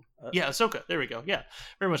 to Ahsoka. There we go. Yeah,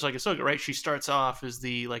 very much like Ahsoka, right? She starts off as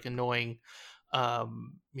the like annoying,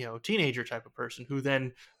 teenager type of person who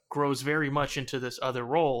then grows very much into this other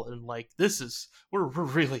role, and like we're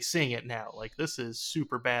really seeing it now. Like this is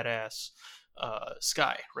super badass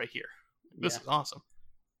Skye right here. This is awesome.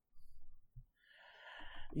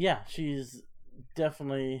 Yeah, she's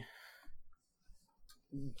definitely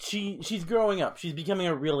she's growing up. She's becoming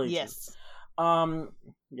a real agent. Yes.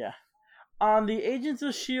 Yeah. On the Agents of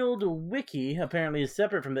S.H.I.E.L.D. wiki, apparently is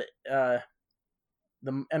separate from the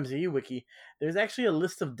MCU wiki, there's actually a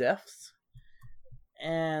list of deaths,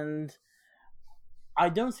 and I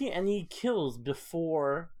don't see any kills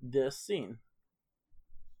before this scene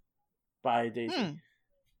by Daisy.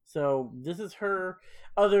 So this is her,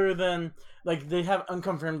 other than, like, they have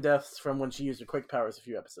unconfirmed deaths from when she used her quick powers a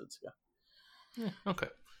few episodes ago. Yeah, okay.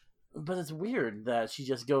 But it's weird that she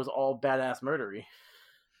just goes all badass murdery.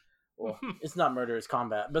 Well, it's not murder, it's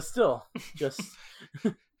combat, but still, just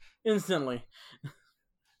instantly.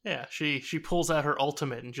 Yeah, she pulls out her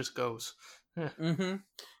ultimate and just goes. Yeah.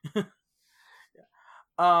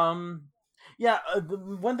 The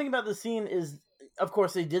one thing about the scene is, of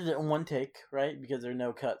course, they did it in one take, right? Because there are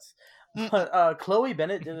no cuts. But Chloe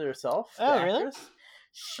Bennett did it herself. Oh, really?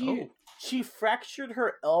 She fractured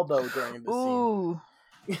her elbow during the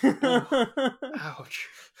scene. Ouch.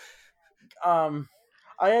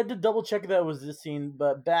 I had to double check that it was this scene,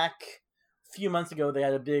 but back a few months ago, they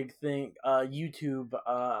had a big thing, YouTube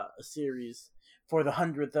series for the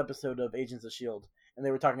 100th episode of Agents of S.H.I.E.L.D. And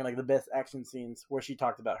they were talking like the best action scenes where she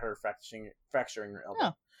talked about her fracturing her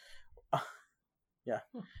elbow. Oh. Yeah.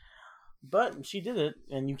 But she did it,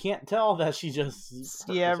 and you can't tell that she just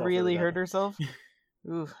really hurt herself.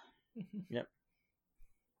 Ooh. Yep.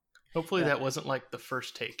 Hopefully that wasn't like the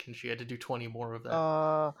first take, and she had to do 20 more of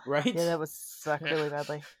that. Right? Yeah, that was sucked really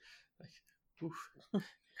badly.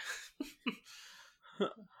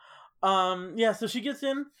 So she gets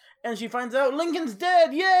in, and she finds out Lincoln's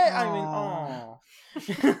dead. Yeah,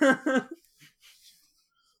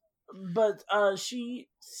 But she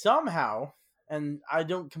somehow, and I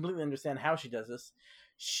don't completely understand how she does this,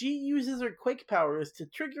 she uses her quake powers to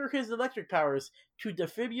trigger his electric powers to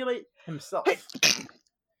defibrillate himself.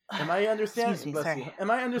 Am I understanding?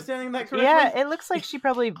 Am I understanding that correctly? Yeah, it looks like she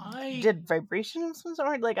probably did vibration of some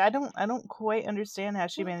sort. Like I don't quite understand how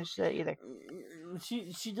she managed to either.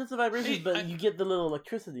 She does the vibrations, but you get the little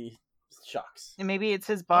electricity shocks. And maybe it's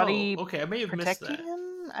his body. I may have missed that.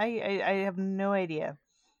 Him. I have no idea.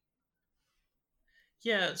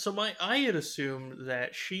 Yeah, so I had assumed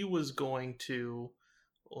that she was going to,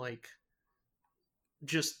 like,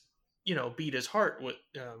 just, beat his heart with,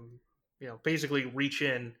 basically reach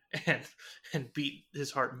in and beat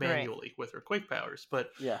his heart manually with her quick powers. But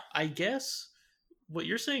yeah, I guess what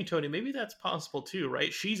you're saying, Tony, maybe that's possible too,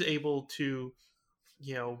 right? She's able to,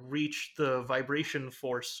 reach the vibration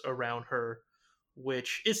force around her,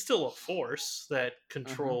 which is still a force that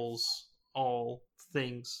controls all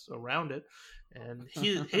things around it, and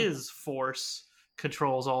his force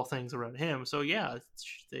controls all things around him. So yeah,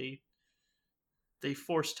 they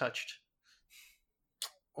force touched.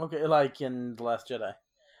 Okay, like in The Last Jedi.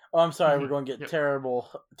 Oh, I'm sorry, we're going to get terrible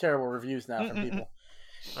reviews now from people.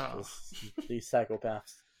 These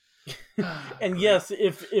psychopaths. And yes,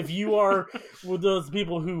 if you are with those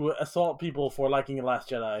people who assault people for liking The Last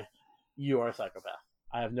Jedi, you are a psychopath.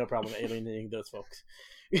 I have no problem alienating those folks.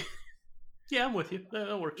 Yeah, I'm with you.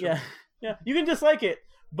 That works. Yeah, yeah. You can dislike it,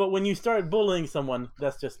 but when you start bullying someone,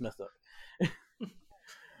 that's just messed up.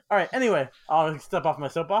 All right. Anyway, I'll step off my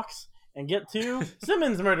soapbox and get to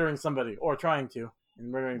Simmons murdering somebody, or trying to,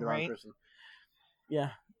 and murdering the wrong person. Yeah,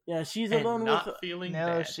 yeah. She's alone with. Feeling no,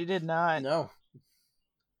 bad. She did not. No.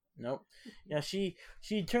 Nope. Yeah, she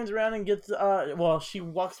turns around and gets she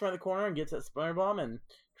walks around the corner and gets that splinter bomb and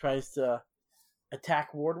tries to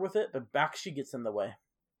attack Ward with it, but Bakshi gets in the way.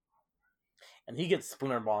 And he gets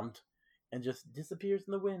splinter bombed and just disappears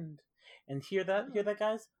in the wind. And hear that,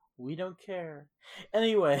 guys? We don't care.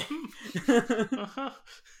 Anyway.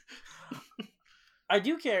 I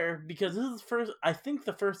do care because this is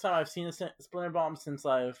the first time I've seen a splinter bomb since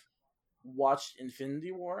I've watched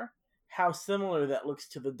Infinity War. How similar that looks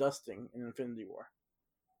to the dusting in Infinity War.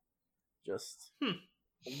 Just a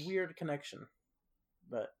weird connection.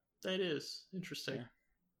 But that is interesting. Yeah.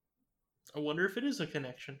 I wonder if it is a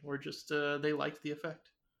connection or just they liked the effect.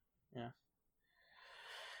 Yeah.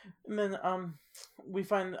 And then we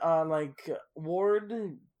find Ward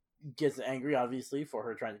gets angry, obviously, for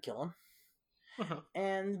her trying to kill him.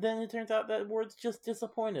 And then it turns out that Ward's just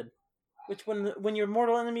disappointed. Which when your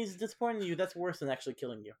mortal enemy is disappointing you, that's worse than actually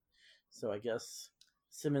killing you. So I guess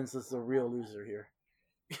Simmons is the real loser here.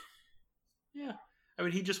 Yeah. I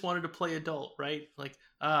mean, he just wanted to play adult, right? Like,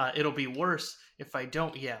 it'll be worse if I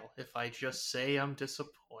don't yell, if I just say I'm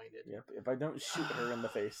disappointed. Yep, if I don't shoot her in the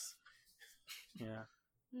face. Yeah.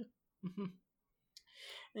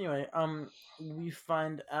 Anyway, we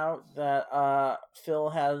find out that Phil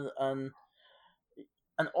has an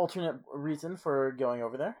alternate reason for going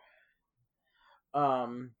over there.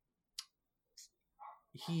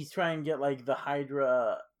 He's trying to get the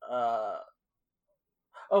Hydra.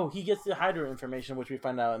 He gets the Hydra information, which we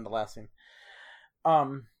find out in the last scene.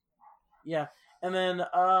 Yeah, and then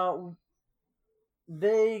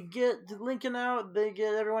they get Lincoln out. They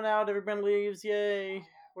get everyone out. Everyone leaves. Yay!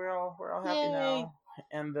 We're all happy now.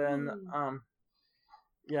 And then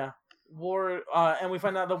Ward. And we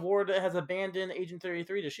find out the Ward has abandoned Agent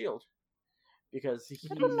 33 to S.H.I.E.L.D. Because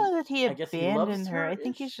I don't know that he abandoned her. I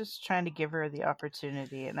think he's just trying to give her the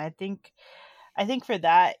opportunity, and I think for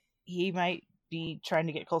that he might be trying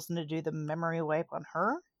to get Coulson to do the memory wipe on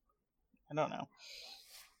her. I don't know.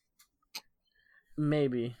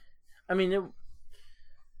 Maybe. I mean,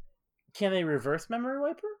 can they reverse memory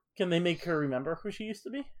wipe her? Can they make her remember who she used to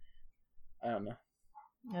be? I don't know.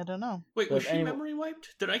 I don't know. Wait, was she memory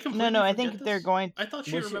wiped? Did I completely No, I think they're going. I thought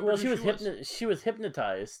she remembered. She was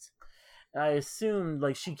hypnotized. I assumed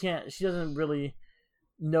she doesn't really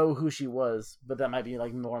know who she was, but that might be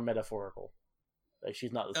more metaphorical.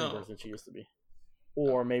 She's not the same person she used to be.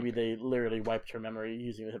 Or maybe they literally wiped her memory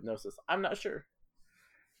using the hypnosis. I'm not sure.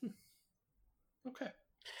 Okay.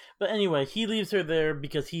 But anyway, he leaves her there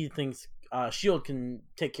because he thinks S.H.I.E.L.D. can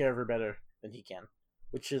take care of her better than he can.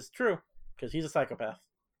 Which is true, because he's a psychopath.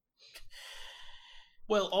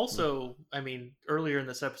 Well, also, I mean, earlier in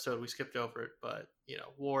this episode, we skipped over it, but,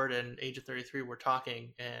 Ward and Agent 33 were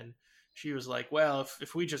talking, and she was like, well,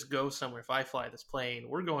 if we just go somewhere, if I fly this plane,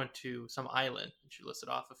 we're going to some island. And she listed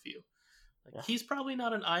off a few. He's probably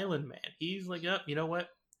not an island man. He's like, yep, you know what?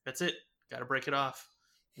 That's it. Got to break it off.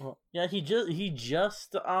 Well, yeah, he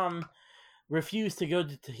just refused to go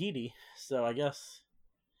to Tahiti, so I guess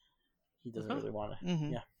he doesn't really want to.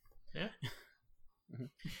 Mm-hmm. Yeah.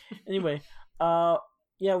 Anyway,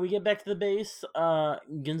 we get back to the base.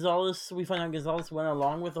 Gonzalez, we find out Gonzalez went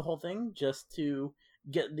along with the whole thing just to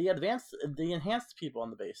get the enhanced people on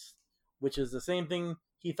the base, which is the same thing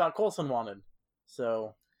he thought Coulson wanted.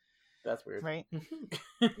 So that's weird, right?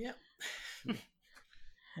 Yeah.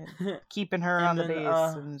 Keeping her on the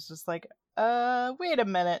base, and it's just like, wait a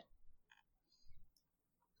minute.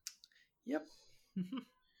 Yep.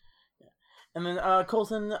 And then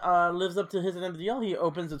Coulson lives up to his end of the deal. He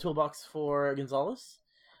opens the toolbox for Gonzalez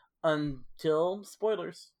until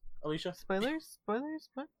spoilers. Alicia? Spoilers?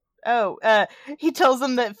 What? Oh, he tells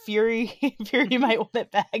him that Fury might want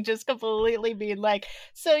it back, just completely being like,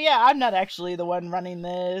 so yeah, I'm not actually the one running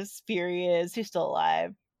this. Fury is. He's still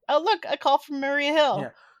alive. Oh, look, a call from Maria Hill. Yeah.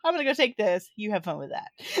 I'm gonna go take this. You have fun with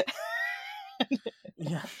that.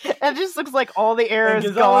 Yeah. And it just looks like all the air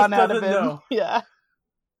is gone out of him. Know. Yeah.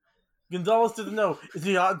 Gonzalez doesn't know. Is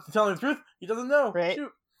he telling the truth? He doesn't know. Right.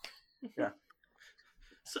 Shoot. Yeah.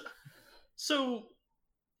 So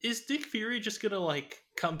is Nick Fury just gonna like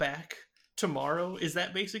come back tomorrow? Is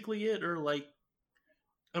that basically it, or like?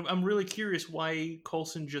 I'm really curious why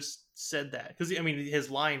Coulson just said that, because I mean his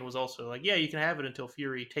line was also like, "Yeah, you can have it until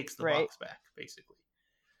Fury takes the box back." Basically,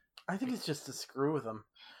 I think it's just to screw with him.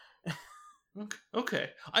 Okay,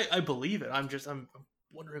 I believe it. I'm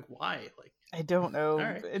wondering why. Like, I don't know.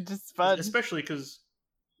 Right. It's just fun, especially because.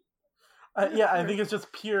 I think it's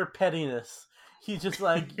just pure pettiness. He's just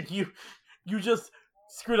like you just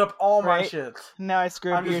screwed up all my shit. Now I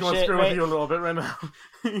screwed up your shit. I'm just going to screw with you a little bit right now.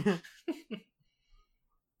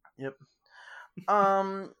 Yep.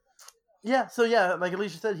 Yeah. So yeah, like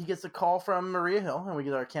Alicia said, he gets a call from Maria Hill, and we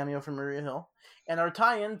get our cameo from Maria Hill, and our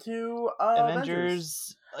tie-in to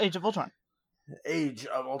Avengers: Age of Ultron. Age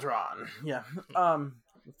of Ultron. Yeah.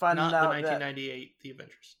 Finding out the 1998 The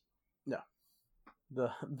Avengers. No.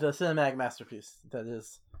 The cinematic masterpiece that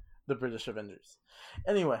is the British Avengers.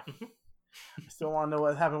 Anyway, I still want to know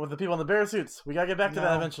what happened with the people in the bear suits. We gotta get back to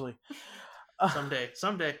that eventually. Someday.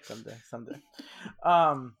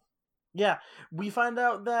 Yeah, we find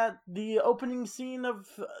out that the opening scene of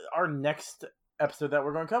our next episode that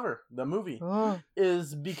we're going to cover, the movie,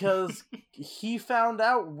 is because he found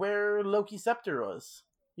out where Loki's scepter was.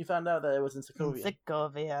 He found out that it was in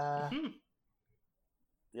Sokovia.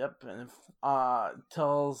 Yep, and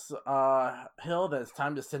tells Hill that it's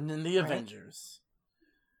time to send in the Avengers.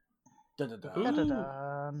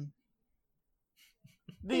 Dun-dun-dun.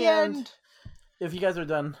 The end. If you guys are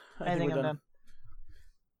done, I think we're done.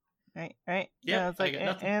 Right. Yeah, it's like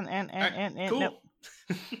and cool.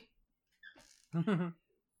 Nope.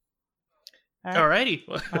 Alrighty.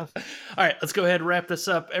 All right, let's go ahead and wrap this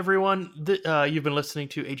up. Everyone, you've been listening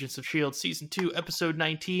to Agents of S.H.I.E.L.D. Season 2, Episode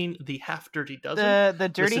 19, The Half Dirty Dozen. The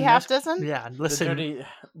Dirty Half Dozen? Yeah, listen.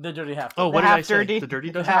 The Dirty Half Dozen. Oh, what did I say? The Dirty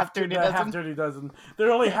Dozen? Half Dirty Dozen.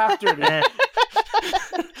 They're only half dirty.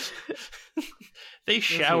 They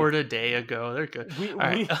showered a day ago. They're good.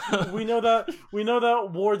 We know that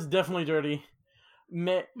Ward's definitely dirty.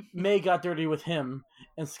 May got dirty with him,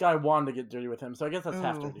 and Skye wanted to get dirty with him. So I guess that's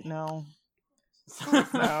half dirty. No.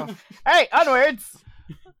 All right, onwards.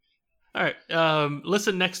 All right.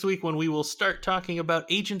 Listen next week when we will start talking about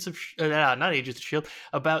not Agents of S.H.I.E.L.D.,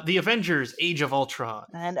 about the Avengers: Age of Ultron.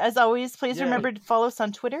 And as always, please remember to follow us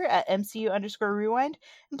on Twitter at MCU_rewind.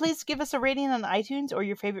 And please give us a rating on iTunes or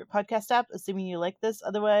your favorite podcast app, assuming you like this.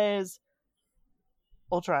 Otherwise,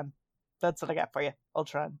 Ultron. That's what I got for you.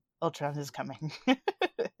 Ultron. Ultron is coming.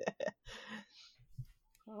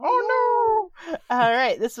 Oh no! All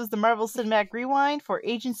right, this was the Marvel Cinematic Rewind for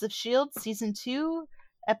Agents of S.H.I.E.L.D. Season 2,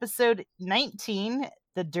 Episode 19,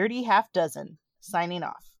 The Dirty Half Dozen. Signing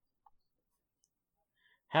off.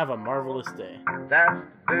 Have a marvelous day. That's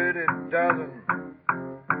the dirty dozen.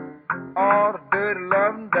 Oh, the dirty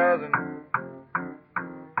loving dozen.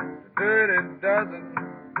 The dirty dozen.